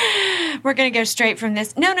 We're going to go straight from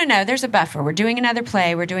this. No. There's a buffer. We're doing another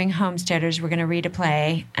play. We're doing Homesteaders. We're going to read a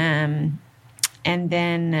play. And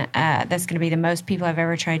then that's going to be the most people I've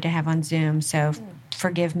ever tried to have on Zoom. So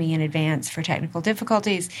forgive me in advance for technical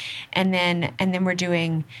difficulties. And then we're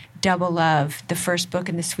doing Double Love, the first book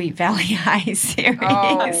in the Sweet Valley High series.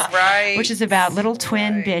 Oh, right. Which is about little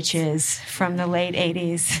twin bitches from the late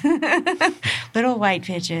 80s. Little white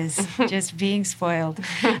bitches just being spoiled.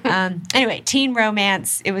 Anyway, teen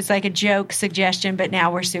romance. It was like a joke suggestion, but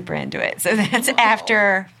now we're super into it. So that's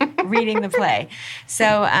after reading the play.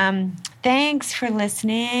 So thanks for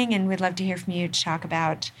listening, and we'd love to hear from you to talk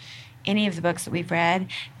about any of the books that we've read.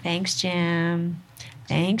 Thanks, Jim.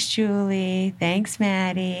 Thanks, Julie. Thanks,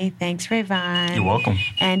 Maddie. Thanks, Rayvon. You're welcome.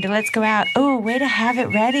 And let's go out. Oh, way to have it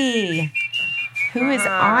ready. Who is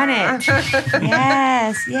on it?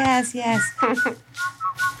 Yes.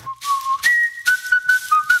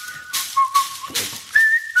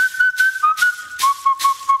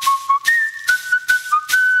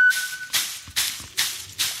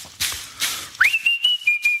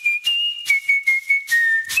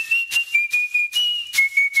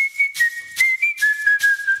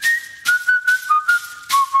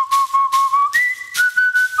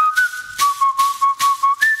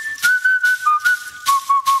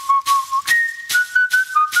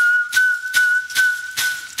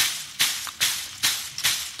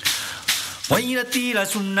 Wairatira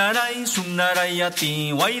sunarai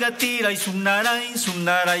sunarayati Wairatira sunarai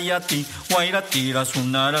sunarayati Wairatira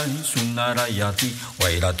sunarai sunarayati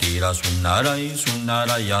Wairatira sunarai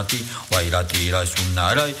sunarayati Wairatira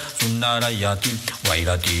sunarai sunarayati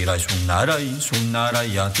Wairatira sunarai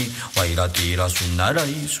sunarayati Wairatira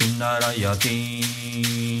sunarai sunarayati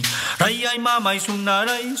Rayai mamai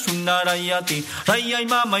sunarai sunarayati Rayai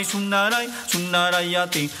mamai sunarai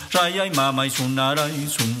sunarayati Rayai mamai sunarai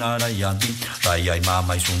sunarayati Rayai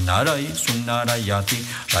mamai sunarai sunarayati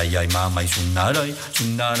Rayai mamai sunarai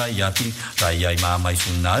sunarayati Rayai mamai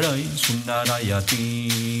sunarai sunarayati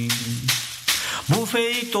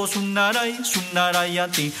Bufeito sunarai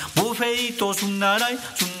sunarayati Bufeito sunarai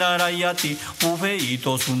sunarayati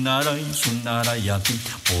Bufeito sunarai sunarayati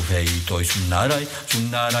Bufeito sunarai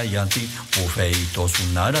sunarayati Bufeito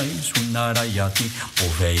sunarai sunarayati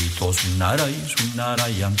Bufeito sunarai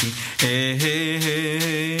sunarayati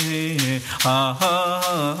ha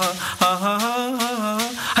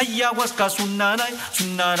Ayahuasca sunarai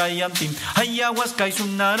sunarayati Ayahuasca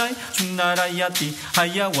sunarai sunarayati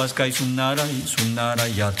Ayahuasca sunarai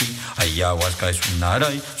sunarayati Ayahuasca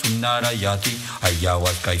sunarai sunarayati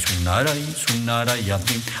Ayahuasca sunarai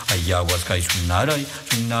sunarayati Ayahuasca sunarai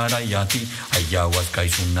sunarayati Ayahuasca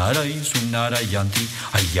sunarai sunarayati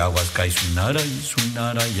Ayahuasca sunarai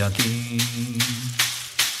sunarayati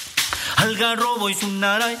Algarrobo y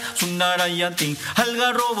sunarai sunarayati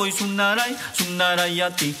Algarrobo y sunarai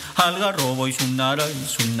sunarayati Algarrobo y sunarai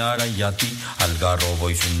sunarayati Algarrobo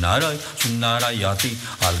y sunarai sunarayati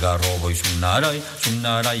Algarrobo y sunarai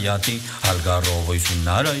sunarayati Algarrobo y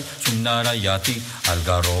sunarai sunarayati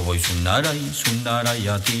Algarrobo y sunarai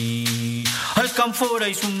sunarayati Alcanfora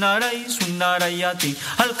y Sunarayati,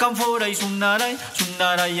 Alcanfora y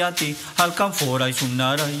Sunarayati, Alcanfora y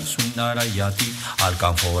Sunarayati,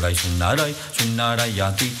 Alcanfora y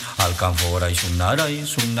Sunarayati, Alcanfora y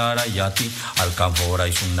Sunarayati, Alcanfora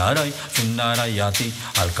y Sunarayati,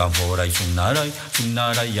 Alcanfora y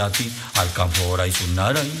Sunarayati, Alcanfora y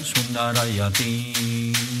Sunarayati.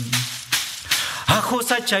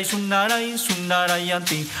 Ajosachay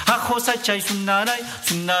Sunarayanti, Ajosachay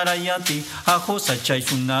Sunarayati, Ajosachay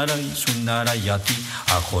Sunarayati,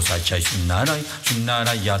 Ajosachay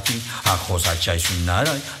Sunarayati, Ajosachay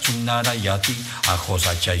Sunarayati,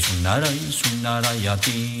 Ajosachay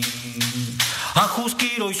Sunarayati.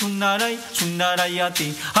 Ajuskiro y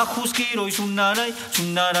Sunarayati, Ajuskiro y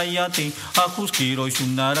Sunarayati, Ajuskiro y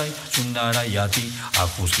Sunarayati,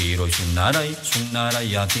 Ajuskiro y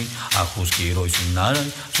Sunarayati, Ajuskiro y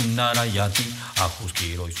Sunarayati,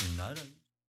 Ajuskiro y Sunarayati.